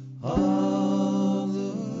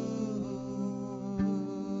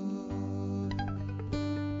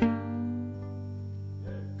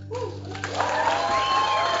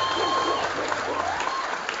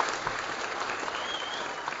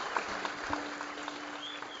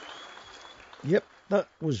 Yep, that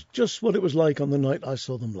was just what it was like on the night I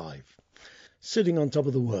saw them live. Sitting on Top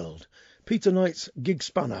of the World. Peter Knight's Gig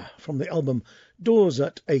Spanner from the album Doors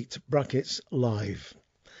at 8 brackets Live.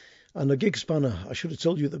 And a gig spanner, I should have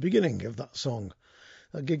told you at the beginning of that song.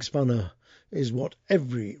 A gig spanner is what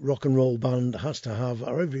every rock and roll band has to have,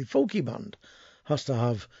 or every folky band has to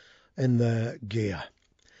have in their gear.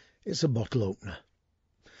 It's a bottle opener.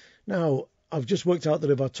 Now, I've just worked out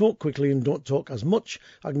that if I talk quickly and don't talk as much,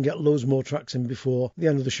 I can get loads more tracks in before the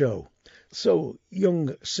end of the show. So,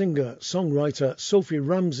 young singer-songwriter Sophie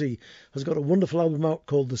Ramsey has got a wonderful album out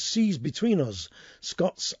called The Seas Between Us,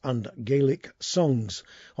 Scots and Gaelic Songs.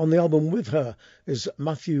 On the album with her is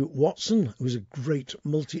Matthew Watson, who's a great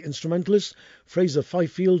multi-instrumentalist, Fraser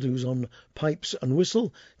Fifield, who's on pipes and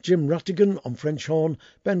whistle, Jim Rattigan on French horn,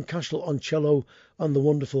 Ben Cashel on cello, and the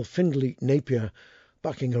wonderful Findlay Napier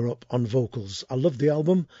backing her up on vocals. I love the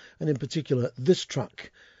album, and in particular this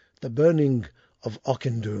track, The Burning of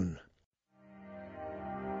Auchindoun.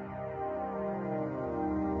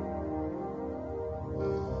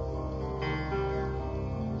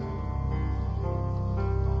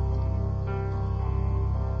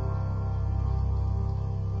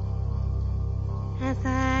 As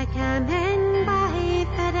I come in by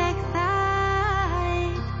FedEx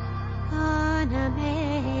side on a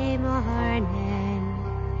May morning,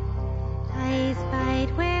 I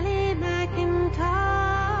spied Willie McIntosh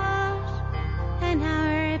an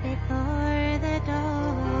hour before the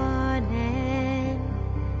dawning.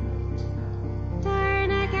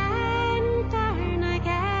 Turn again, turn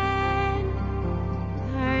again,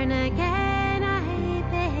 turn again, I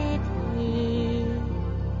bid ye.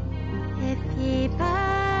 If ye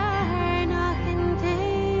burn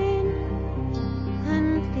Auchindoun,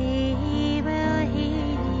 and we will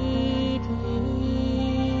heed ye.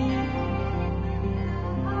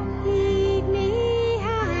 Lead me,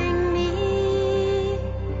 hang me,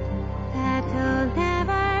 that'll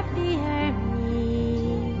never fear me.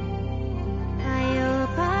 I'll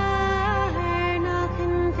burn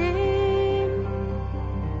Auchindoun,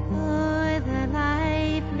 though the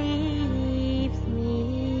life leaves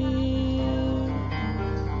me.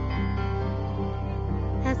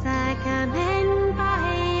 As I come in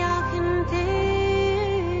by Auchindoun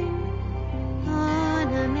on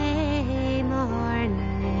a May morning,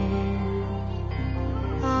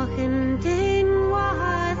 Auchindoun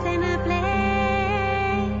was in a blaze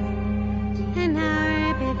an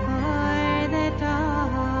hour before the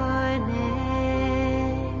dawning.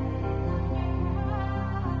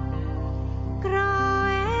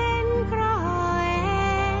 Growing,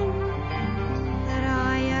 growing, the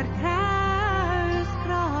royal crows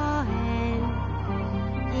growing.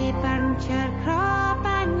 Ye burnt your crop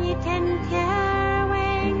and ye tint your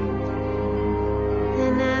wing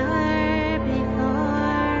an hour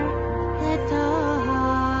before the dawning.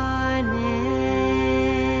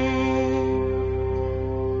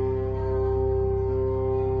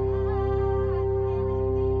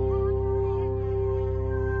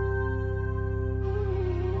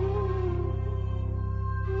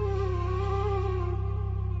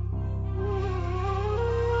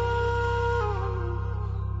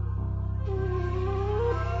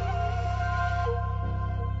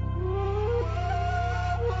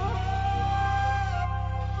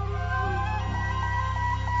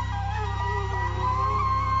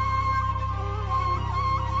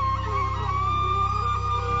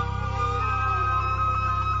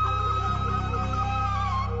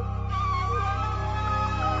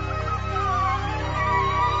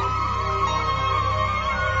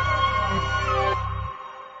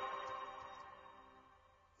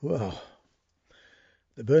 Wow.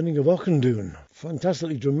 The Burning of Auchindoun.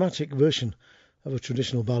 Fantastically dramatic version of a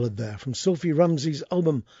traditional ballad there from Sophie Ramsey's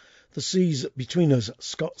album The Seas Between Us,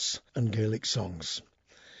 Scots and Gaelic Songs.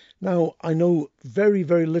 Now, I know very,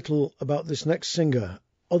 very little about this next singer,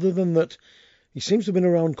 other than that he seems to have been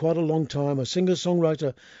around quite a long time, a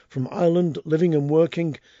singer-songwriter from Ireland, living and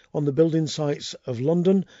working on the building sites of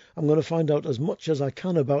London. I'm going to find out as much as I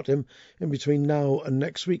can about him in between now and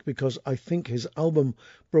next week, because I think his album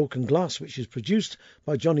Broken Glass, which is produced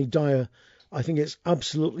by Johnny Dyer, I think it's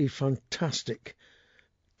absolutely fantastic.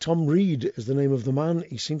 Tom Reed is the name of the man.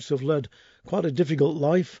 He seems to have led quite a difficult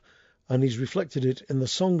life, and he's reflected it in the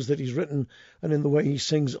songs that he's written and in the way he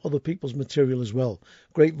sings other people's material as well.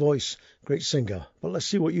 Great voice, great singer. But let's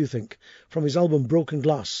see what you think. From his album Broken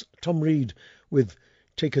Glass, Tom Reed with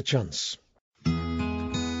Take a Chance.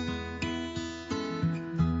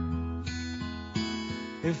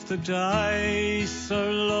 If the dice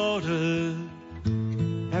are loaded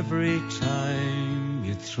every time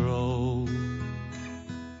you throw,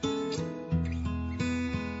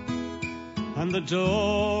 and the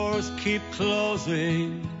doors keep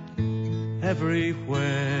closing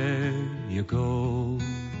everywhere you go,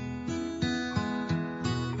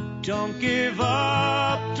 don't give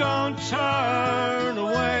up, don't turn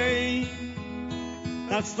away.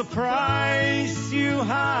 That's the price you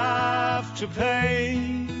have to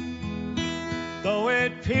pay. Though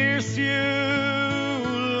it pierce you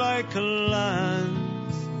like a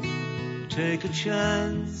lance, take a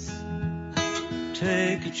chance,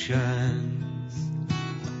 take a chance,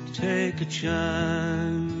 take a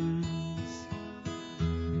chance.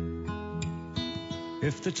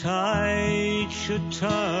 If the tide should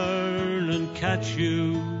turn and catch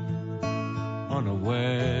you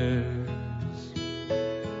unawares,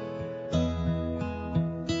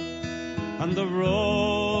 and the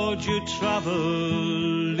road you travel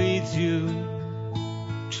leads you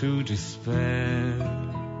to despair,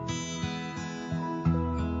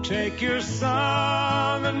 take your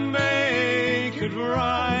song and make it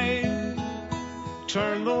right.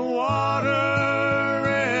 Turn the water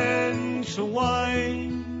into wine.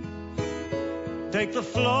 Take the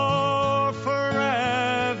floor for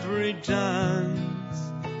every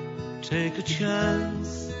dance. Take a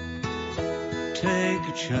chance. Take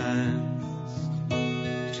a chance.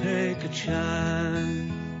 Take a chance.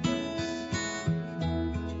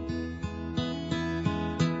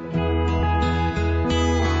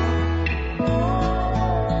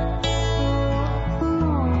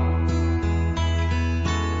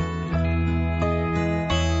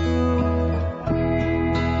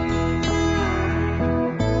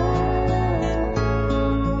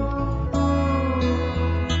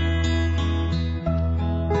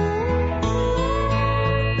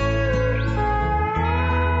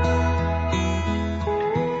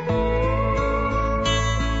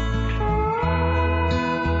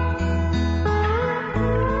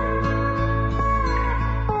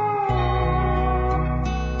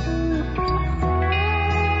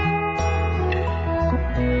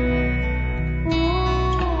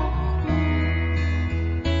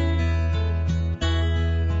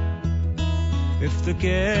 The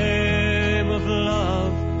game of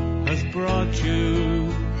love has brought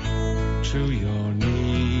you to your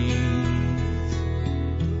knees,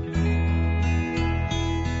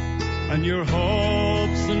 and your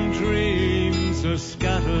hopes and dreams are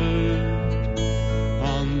scattered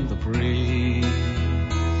on the breeze.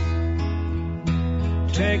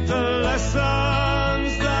 Take the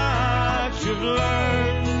lessons that you've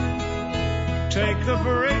learned, take the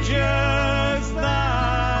bridges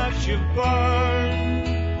that you've burned.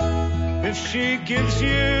 If she gives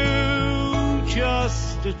you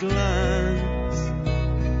just a glance,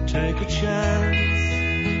 take a chance,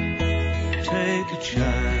 take a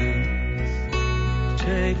chance,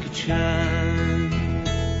 take a chance.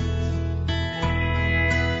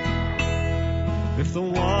 If the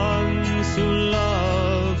ones who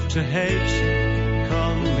love to hate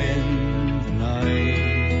come in the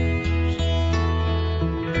night,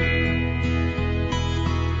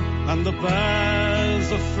 and the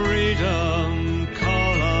bells of freedom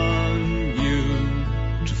call on you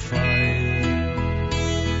to fight,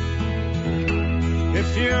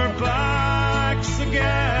 if your back's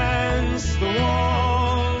against the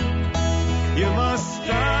wall, you must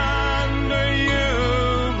stand or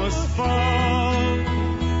you must fall.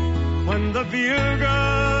 When the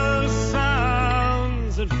bugle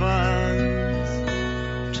sounds advance,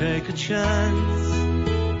 take a chance,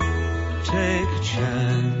 take a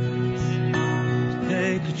chance,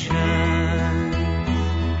 take a chance.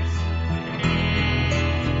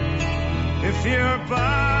 If your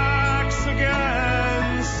back's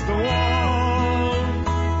against the wall,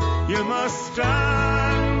 you must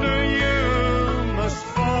stand or you must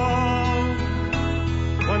fall.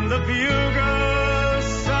 When the bugle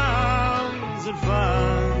sounds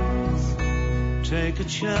advance, Take a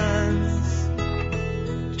chance,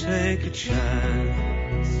 take a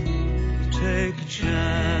chance, take a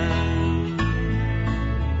chance.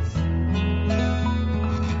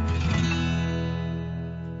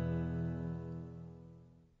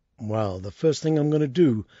 Well, the first thing I'm going to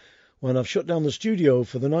do when I've shut down the studio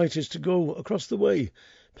for the night is to go across the way,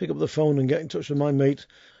 pick up the phone and get in touch with my mate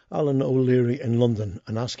Alan O'Leary in London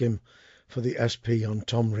and ask him for the SP on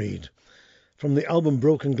Tom Reed. From the album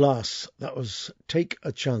Broken Glass, that was Take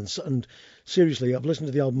a Chance. And seriously, I've listened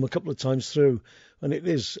to the album a couple of times through, and it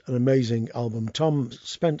is an amazing album. Tom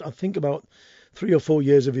spent, I think, about 3 or 4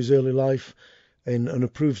 years of his early life in an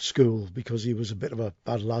approved school because he was a bit of a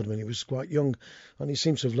bad lad when he was quite young, and he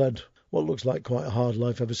seems to have led what looks like quite a hard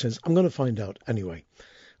life ever since. I'm going to find out anyway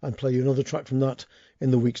and play you another track from that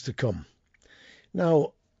in the weeks to come.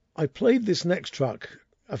 Now, I played this next track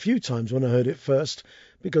a few times when I heard it first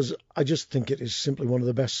because I just think it is simply one of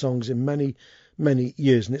the best songs in many, many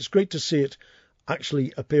years, and it's great to see it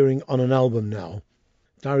actually appearing on an album now.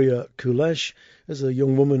 Daria Kulesh is a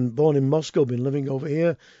young woman born in Moscow, been living over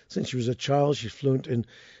here since she was a child. She's fluent in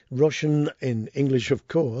Russian, in English, of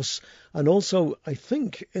course, and also, I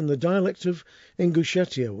think, in the dialect of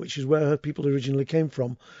Ingushetia, which is where her people originally came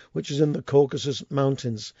from, which is in the Caucasus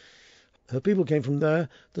Mountains. Her people came from there.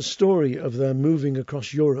 The story of their moving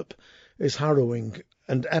across Europe is harrowing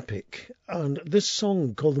and epic. And this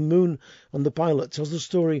song, called The Moon and the Pilot, tells the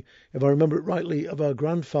story, if I remember it rightly, of our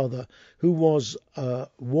grandfather, who was a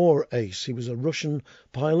war ace. He was a Russian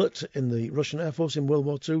pilot in the Russian Air Force in World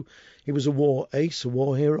War II. He was a war ace, a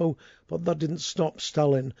war hero, but that didn't stop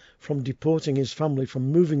Stalin from deporting his family,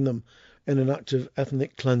 from moving them in an act of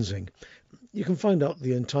ethnic cleansing. You can find out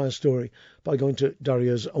the entire story by going to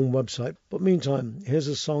Daria's own website. But meantime, here's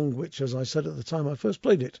a song which, as I said at the time I first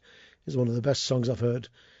played it, is one of the best songs I've heard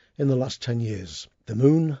in the last 10 years. The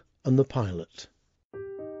Moon and the Pilot.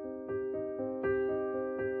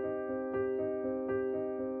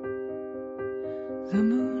 The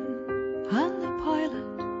moon and the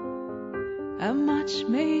pilot, a match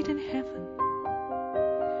made in heaven.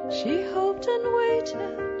 She hoped and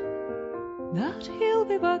waited that he'll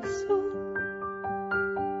be back soon.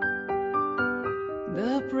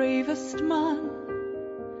 The bravest man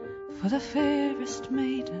for the fairest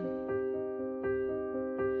maiden,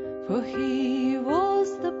 for he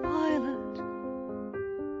was the pilot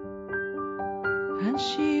and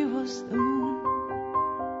she was the moon.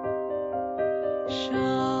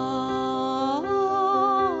 Shine,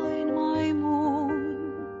 my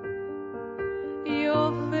moon,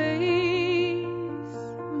 your face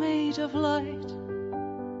made of light.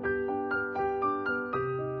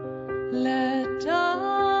 Let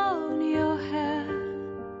down your hair,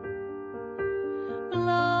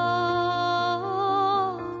 black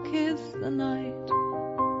is the night.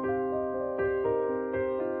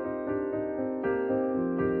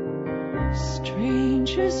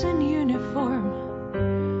 Strangers in uniform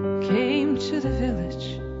came to the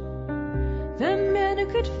village. The men who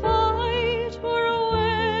could fight were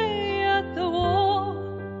away at the war.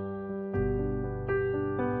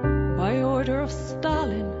 By order of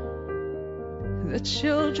Stalin, the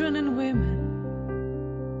children and women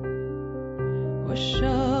were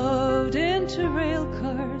shoved into rail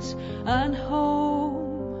cars, and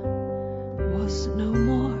home was no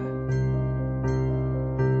more.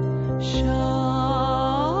 Shine,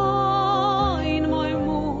 my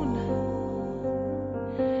moon,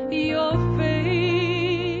 your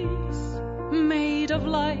face made of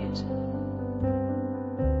light.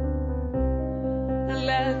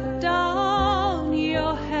 Let down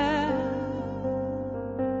your hair,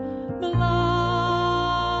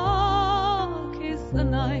 black is the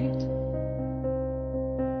night.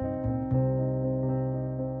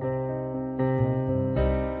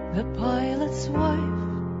 The pilot's wife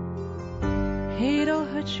hid all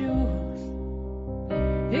her jewels,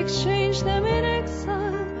 exchanged them in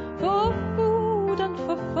exile for food and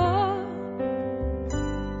for fur.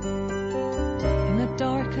 In the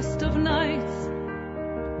darkest of nights,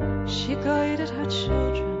 she guided her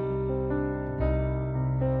children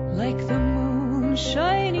like the moon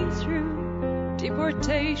shining through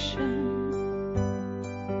deportation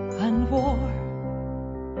and war.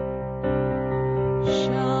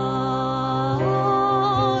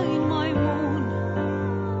 Shine, my moon,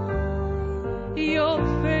 your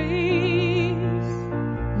face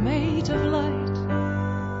made of light.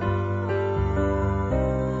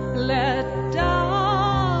 Let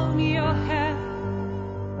down your hair,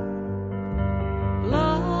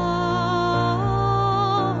 black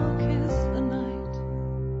is the night.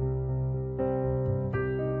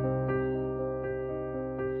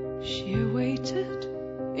 She waited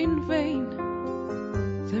in vain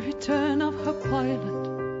the return of her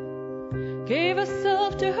pilot, gave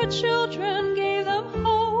herself to her children, gave them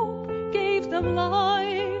hope, gave them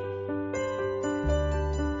life.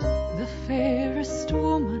 The fairest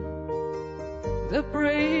woman, the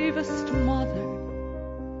bravest mother,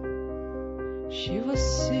 she was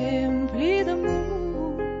simply the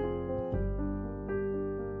moon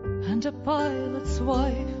and a pilot's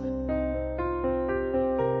wife.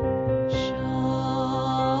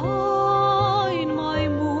 Shine, my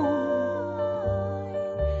moon,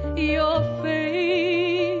 your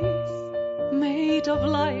face made of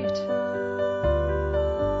light.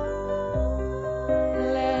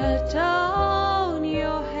 Let down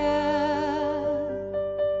your hair.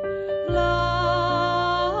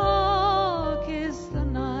 Black is the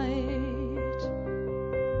night.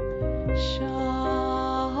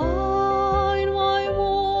 Shine, my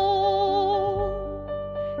moon,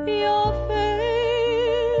 your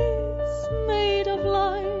face made of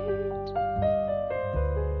light.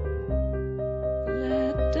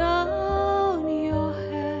 Let down your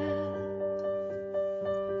hair.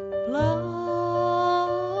 Black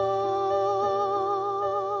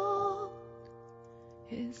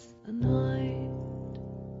is the night.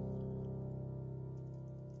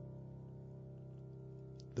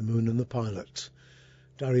 The Moon and the Pilot.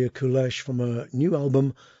 Daria Kulesh from her new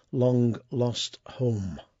album, Long Lost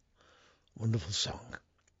Home. Wonderful song.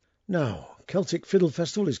 Now, Celtic Fiddle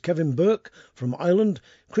Festival is Kevin Burke from Ireland,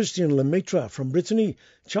 Christian Lemaitre from Brittany,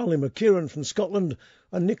 Charlie McKieran from Scotland,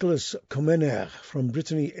 and Nicolas Comener from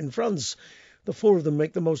Brittany in France. The four of them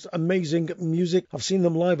make the most amazing music. I've seen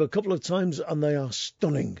them live a couple of times and they are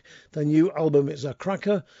stunning. Their new album is a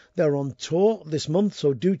cracker. They're on tour this month,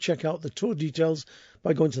 so do check out the tour details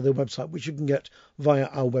by going to their website, which you can get via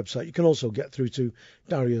our website. You can also get through to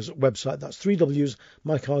Daria's website. That's 3Ws,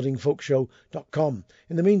 MikeHardingFolkShow.com.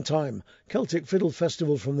 In the meantime, Celtic Fiddle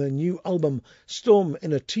Festival from their new album, Storm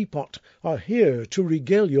in a Teapot, are here to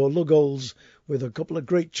regale your luggols with a couple of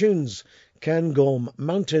great tunes, Cairngorm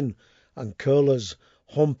Mountain and Curler's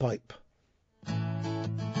Hornpipe.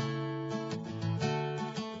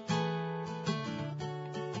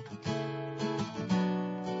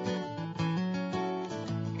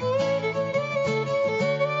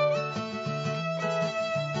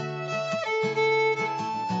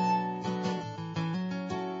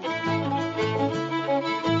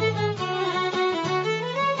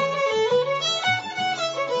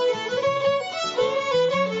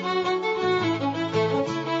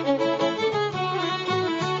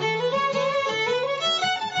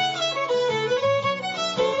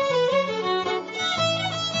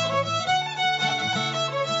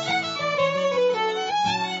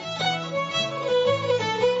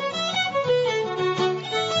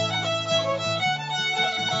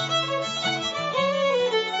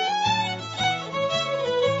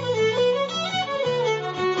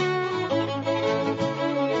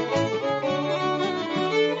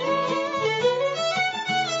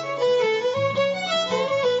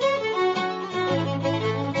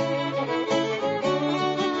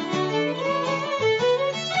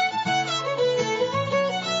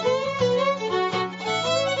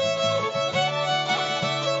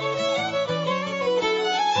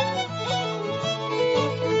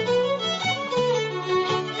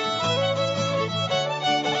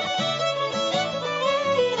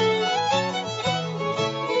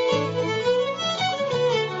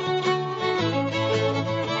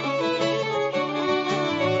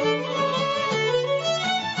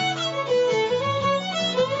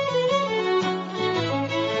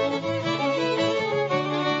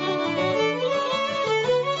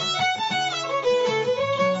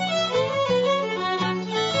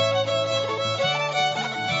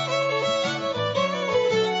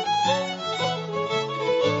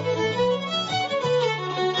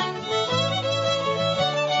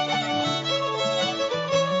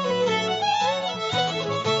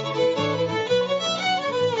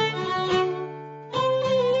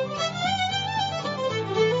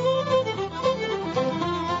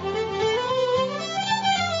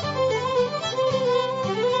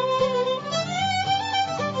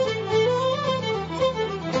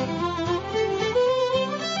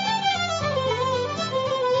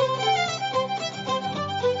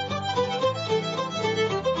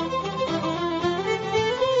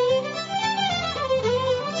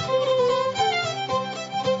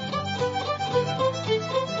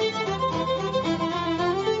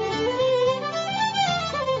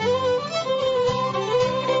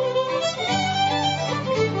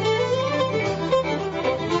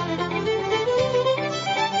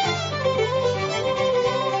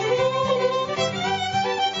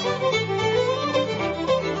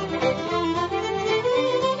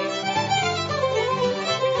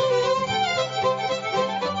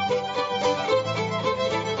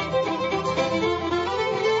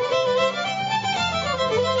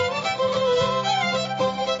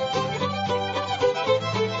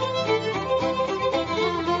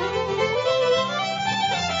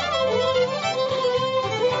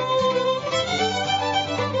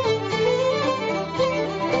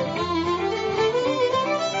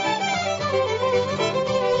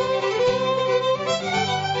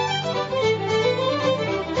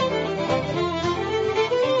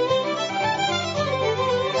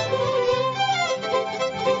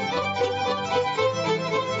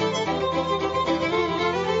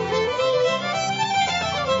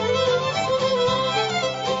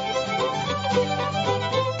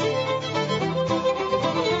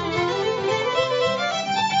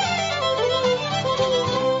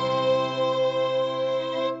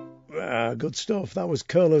 good stuff. That was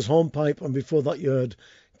Curler's Hornpipe, and before that you heard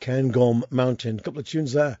Cairngorm Mountain. A couple of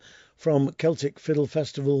tunes there from Celtic Fiddle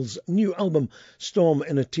Festival's new album, Storm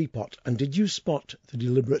in a Teapot. And did you spot the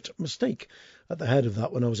deliberate mistake at the head of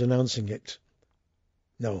that when I was announcing it?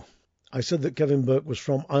 No. I said that Kevin Burke was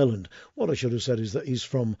from Ireland. What I should have said is that he's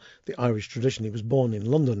from the Irish tradition. He was born in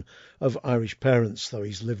London of Irish parents, though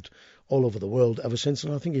he's lived all over the world ever since,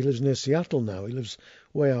 and I think he lives near Seattle now. He lives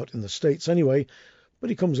way out in the States anyway, but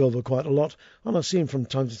he comes over quite a lot, and I see him from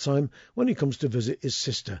time to time when he comes to visit his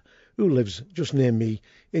sister, who lives just near me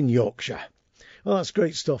in Yorkshire. Well, that's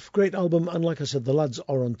great stuff. Great album, and like I said, the lads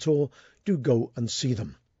are on tour. Do go and see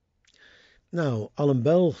them. Now, Alan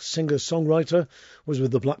Bell, singer-songwriter, was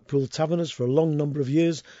with the Blackpool Taverners for a long number of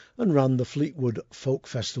years and ran the Fleetwood Folk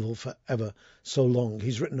Festival for ever so long.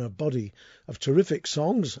 He's written a body of terrific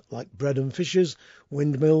songs like Bread and Fishes,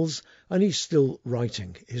 Windmills, and he's still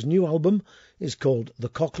writing. His new album is called The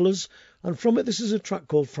Cocklers, and from it this is a track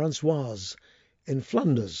called Françoise in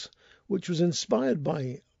Flanders, which was inspired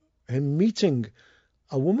by him meeting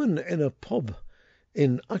a woman in a pub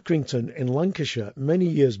in Accrington in Lancashire many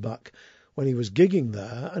years back, when he was gigging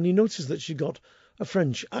there, and he noticed that she got a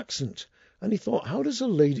French accent, and he thought, how does a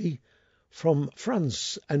lady from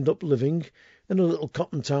France end up living in a little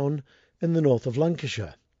cotton town in the north of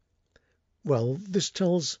Lancashire? Well, this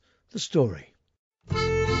tells the story.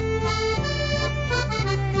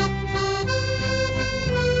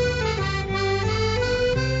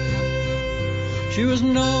 She was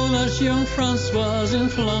known as young Françoise in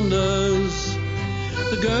Flanders,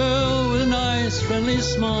 the girl with a nice friendly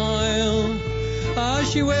smile,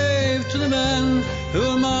 as she waved to the men who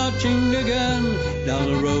were marching again down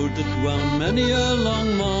a road that wound many a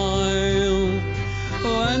long mile.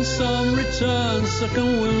 When some returned sick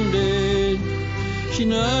and wounded, she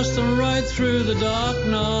nursed them right through the dark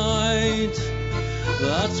night.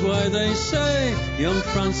 That's why they say young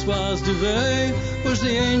Françoise Duvet was the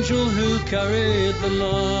angel who carried the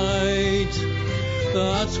light.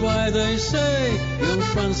 That's why they say young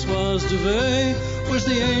Françoise Duvet was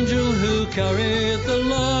the angel who carried the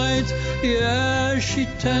light. Yes, she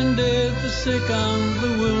tended the sick and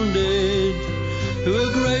the wounded, who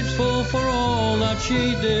were grateful for all that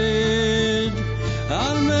she did.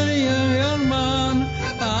 And many a young man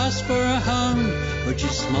asked for a hand, but she'd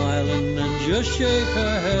smile and just shake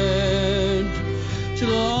her head. Till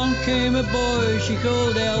along came a boy she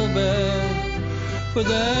called Albert. For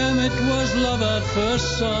them it was love at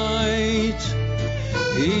first sight.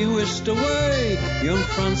 He whisked away young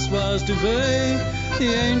Françoise Duvet, the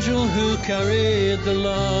angel who carried the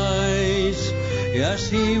light. Yes,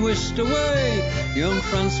 he whisked away young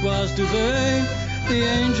Françoise Duvet, the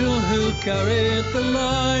angel who carried the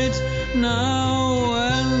light. Now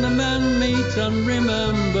when the men meet and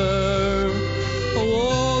remember a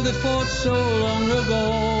war they fought so long ago,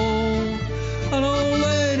 an old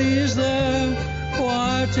lady is there,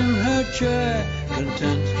 quiet in her chair,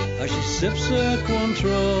 content as she sips her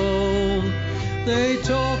Cointreau. They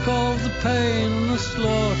talk of the pain and the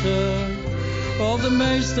slaughter, of the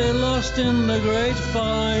mates they lost in the great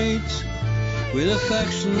fight. With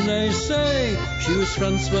affection they say she was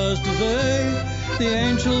Françoise Duvet, the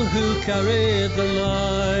angel who carried the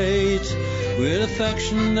light. With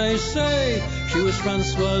affection they say she was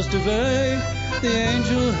Françoise Duvet, the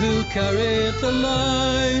angel who carried the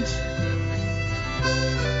light.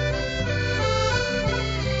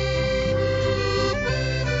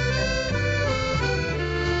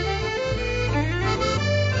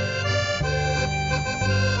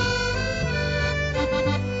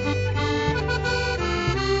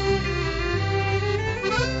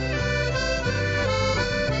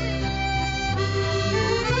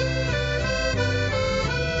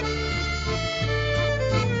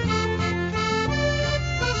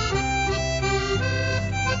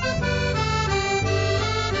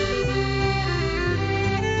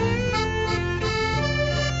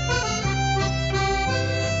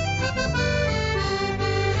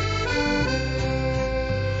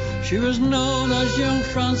 She was known as young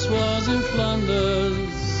Françoise in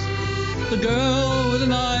Flanders, the girl with a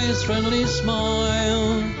nice friendly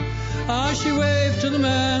smile, as she waved to the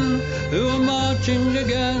men who were marching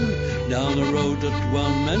again down the road that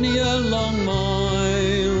wound many a long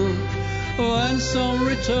mile. When some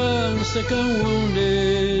returned sick and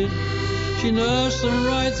wounded, she nursed them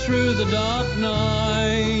right through the dark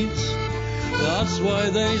night. That's why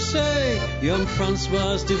they say young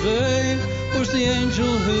Françoise Duvet was the angel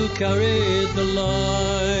who carried the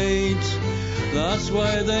light. That's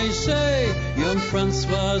why they say young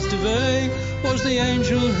Françoise Duvet was the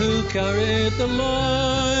angel who carried the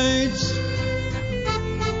light.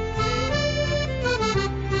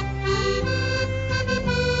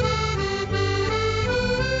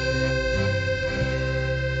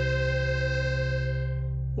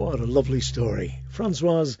 What a lovely story.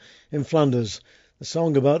 Françoise in Flanders, a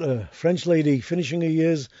song about a French lady finishing her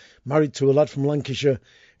years, married to a lad from Lancashire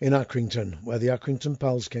in Accrington, where the Accrington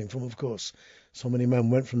Pals came from, of course. So many men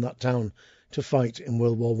went from that town to fight in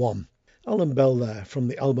World War One. Alan Bell there from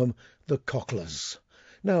the album The Cocklers.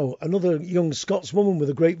 Now, another young Scotswoman with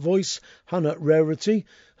a great voice, Hannah Rarity,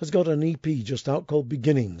 has got an EP just out called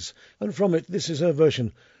Beginnings, and from it this is her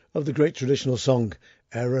version of the great traditional song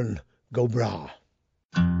Erin Go Bragh.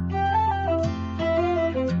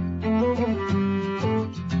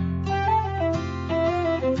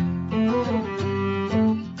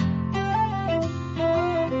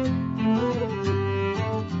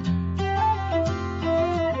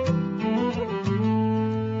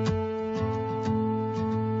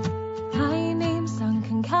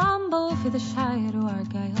 For the Shire o'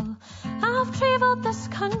 Argyll, I've travelled this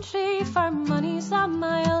country for many's a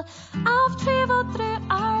mile. I've travelled through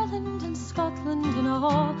Ireland and Scotland and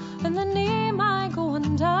all, and the name I go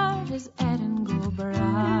under is Erin Go Bragh.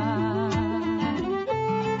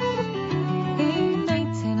 A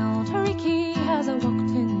night in Old Ricky as I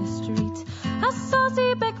walked in the street, I saw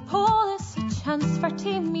the big Polis a chance for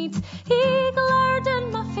to meet. He glared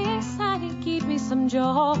in my face and he gave me some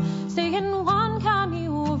jaw, saying, "One can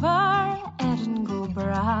you over Erin Go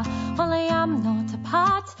Bragh? Well, I am not a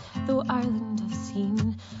Pat, though Ireland I've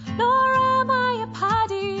seen, nor am I a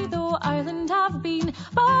Paddy, though Ireland I've been.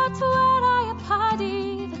 But were I a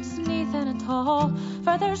Paddy, that's Nathan at all,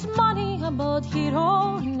 for there's money aboard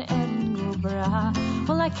hero in Erin Go Bragh.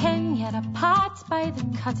 Well, I ken you're a Pat by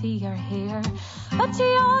the cut of your hair, but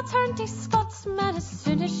you all turn to Scotsmen as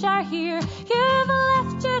soon as you're here. You've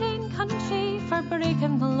left your own country for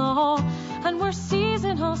breaking the law, and we're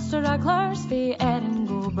seasonal stragglers for Erin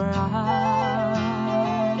Go Bragh.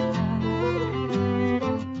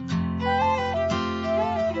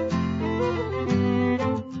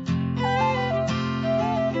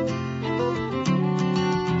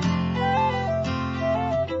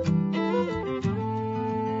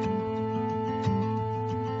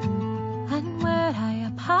 And were I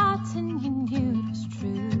a Pat and you knew it was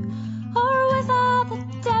true, or was I the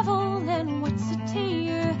devil, then what's it to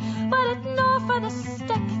you? Were it not for the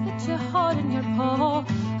stick that you had in your paw,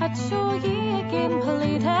 I'd show ye a game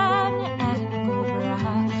played in Erin Go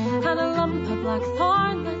Bragh, and a lump of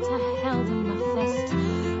blackthorn that I held in my fist.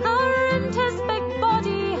 Around his big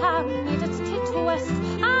body I made it to twist,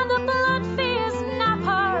 and the blood for his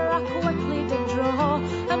napper I quickly did draw,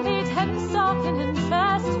 and paid him stock in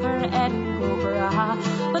interest for Erin Go Bragh.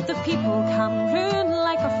 But the people come round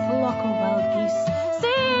like a flock of wild geese,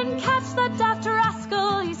 saying, "Catch the daft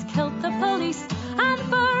rascal, he's killed the police." And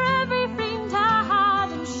for every friend I had,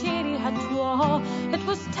 and Sherry had twa, it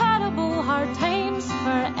was terrible hard times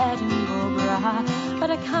for Erin Go Bragh. But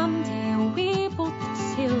I come to a wee boat that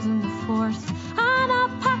sails in the Forth, and I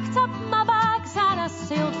packed up my bags and I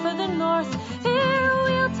sailed for the north.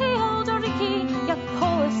 Farewell to Old Ricky, your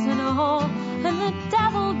Polis and all, and the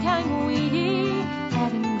devil gang we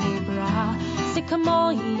Erin Go Bragh. So come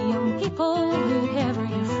all ye young people, wherever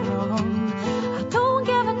you're from, I don't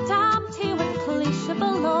give a damn to what place you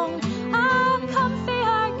belong. I've come for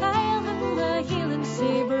Argyll and the healing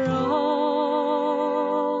sabre all,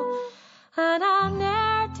 and I'll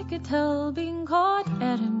ne'er take a till being caught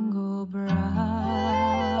Erin Go Bragh.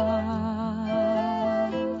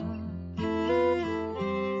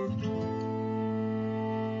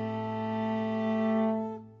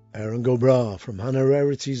 Erin Go Bragh from Hannah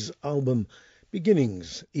Rarity's album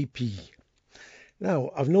Beginnings EP.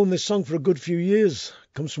 Now, I've known this song for a good few years.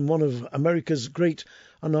 It comes from one of America's great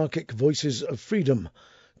anarchic voices of freedom,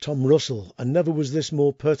 Tom Russell, and never was this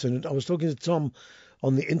more pertinent. I was talking to Tom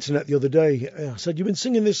on the internet the other day. I said, "You've been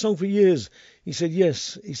singing this song for years." He said,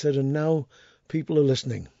 "Yes." He said, "And now people are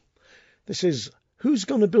listening." This is Who's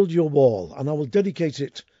Gonna Build Your Wall? And I will dedicate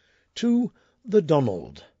it to the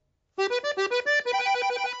Donald.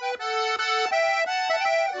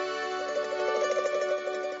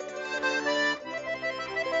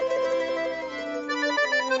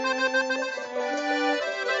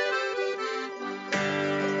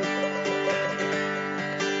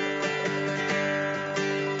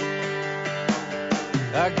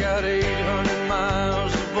 I got 800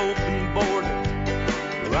 miles of open border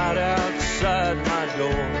right outside my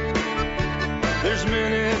door. There's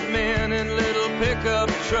Minutemen and little pickup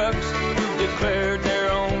trucks who've declared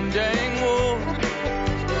their own dang war.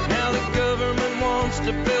 Now the government wants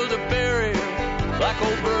to build a barrier like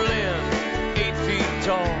old Berlin, 8 feet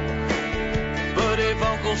tall. But if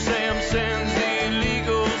Uncle Sam sends the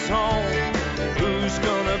illegals home, who's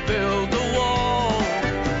gonna build the wall?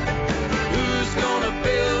 Who's gonna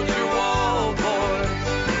build your wall, boy?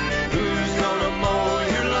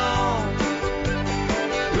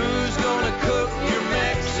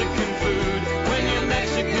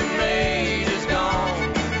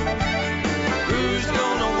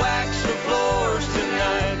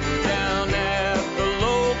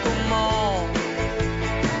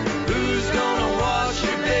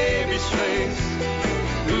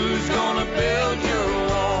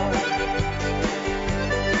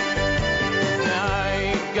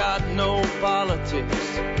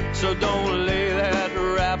 so don't lay that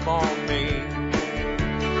rap on me.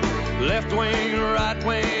 Left wing, right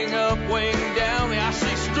wing, up wing, down. I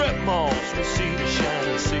see strip malls from sea to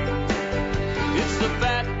shining sea. It's the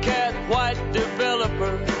fat cat white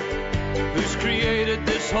developer who's created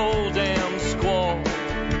this whole damn squall.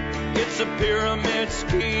 It's a pyramid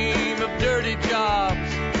scheme of dirty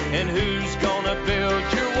jobs. And who's gonna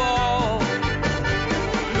build your wall?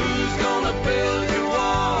 Who's gonna build your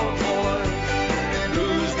wall, boy?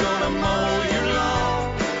 Who's gonna mow your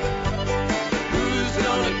lawn? Who's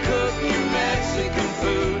gonna cook your Mexican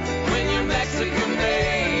food when your Mexican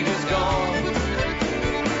maid is gone?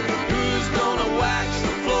 Who's gonna wax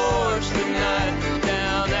the floors tonight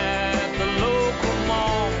down at the local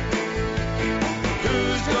mall?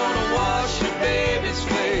 Who's gonna wash your baby's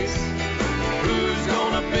face? Who's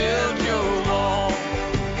gonna build your wall?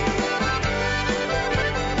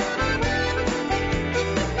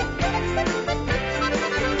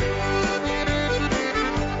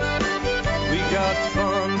 We got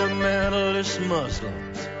fundamentalist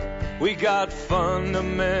Muslims. We got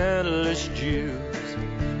fundamentalist Jews.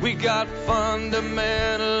 We got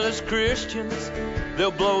fundamentalist Christians.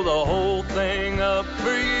 They'll blow the whole thing up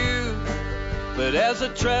for you. But as I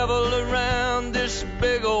travel around this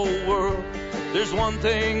big old world, there's one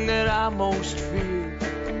thing that I most fear.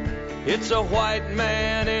 It's a white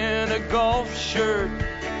man in a golf shirt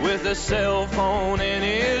with a cell phone in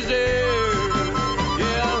his ear.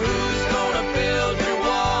 Yeah, who's gonna build your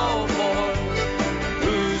wall, boy?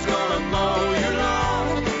 Who's gonna mow your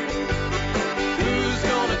lawn? Who's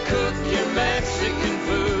gonna cook your Mexican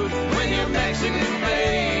food when your Mexican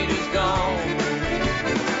maid is gone?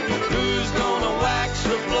 Who's gonna wax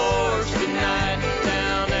the floors tonight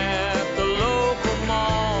down at the local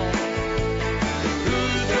mall?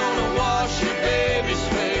 Who's gonna wash your baby's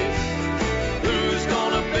face? Who's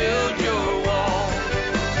gonna build your wall?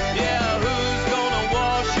 Yeah, who's gonna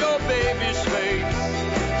wash your baby's face?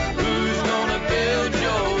 Who's gonna build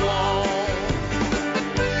your wall?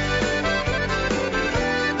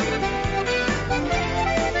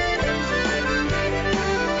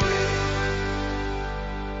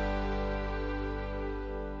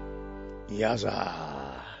 Yazza.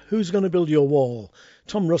 Who's Gonna Build Your Wall?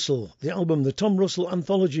 Tom Russell, the album The Tom Russell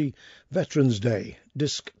Anthology, Veterans Day,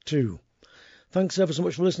 Disc 2. Thanks ever so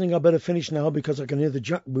much for listening. I better finish now because I can hear the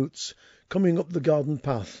jackboots coming up the garden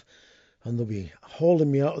path, and they'll be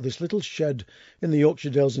hauling me out of this little shed in the Yorkshire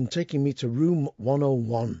Dales and taking me to room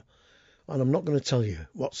 101. And I'm not going to tell you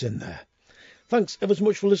what's in there. Thanks ever so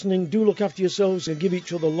much for listening. Do look after yourselves and give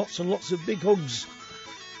each other lots and lots of big hugs.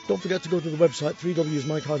 Don't forget to go to the website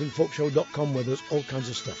 3wsmikehardingfolkshow.com, where there's all kinds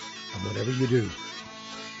of stuff. And whatever you do,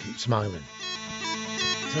 keep smiling.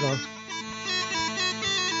 Ta-da.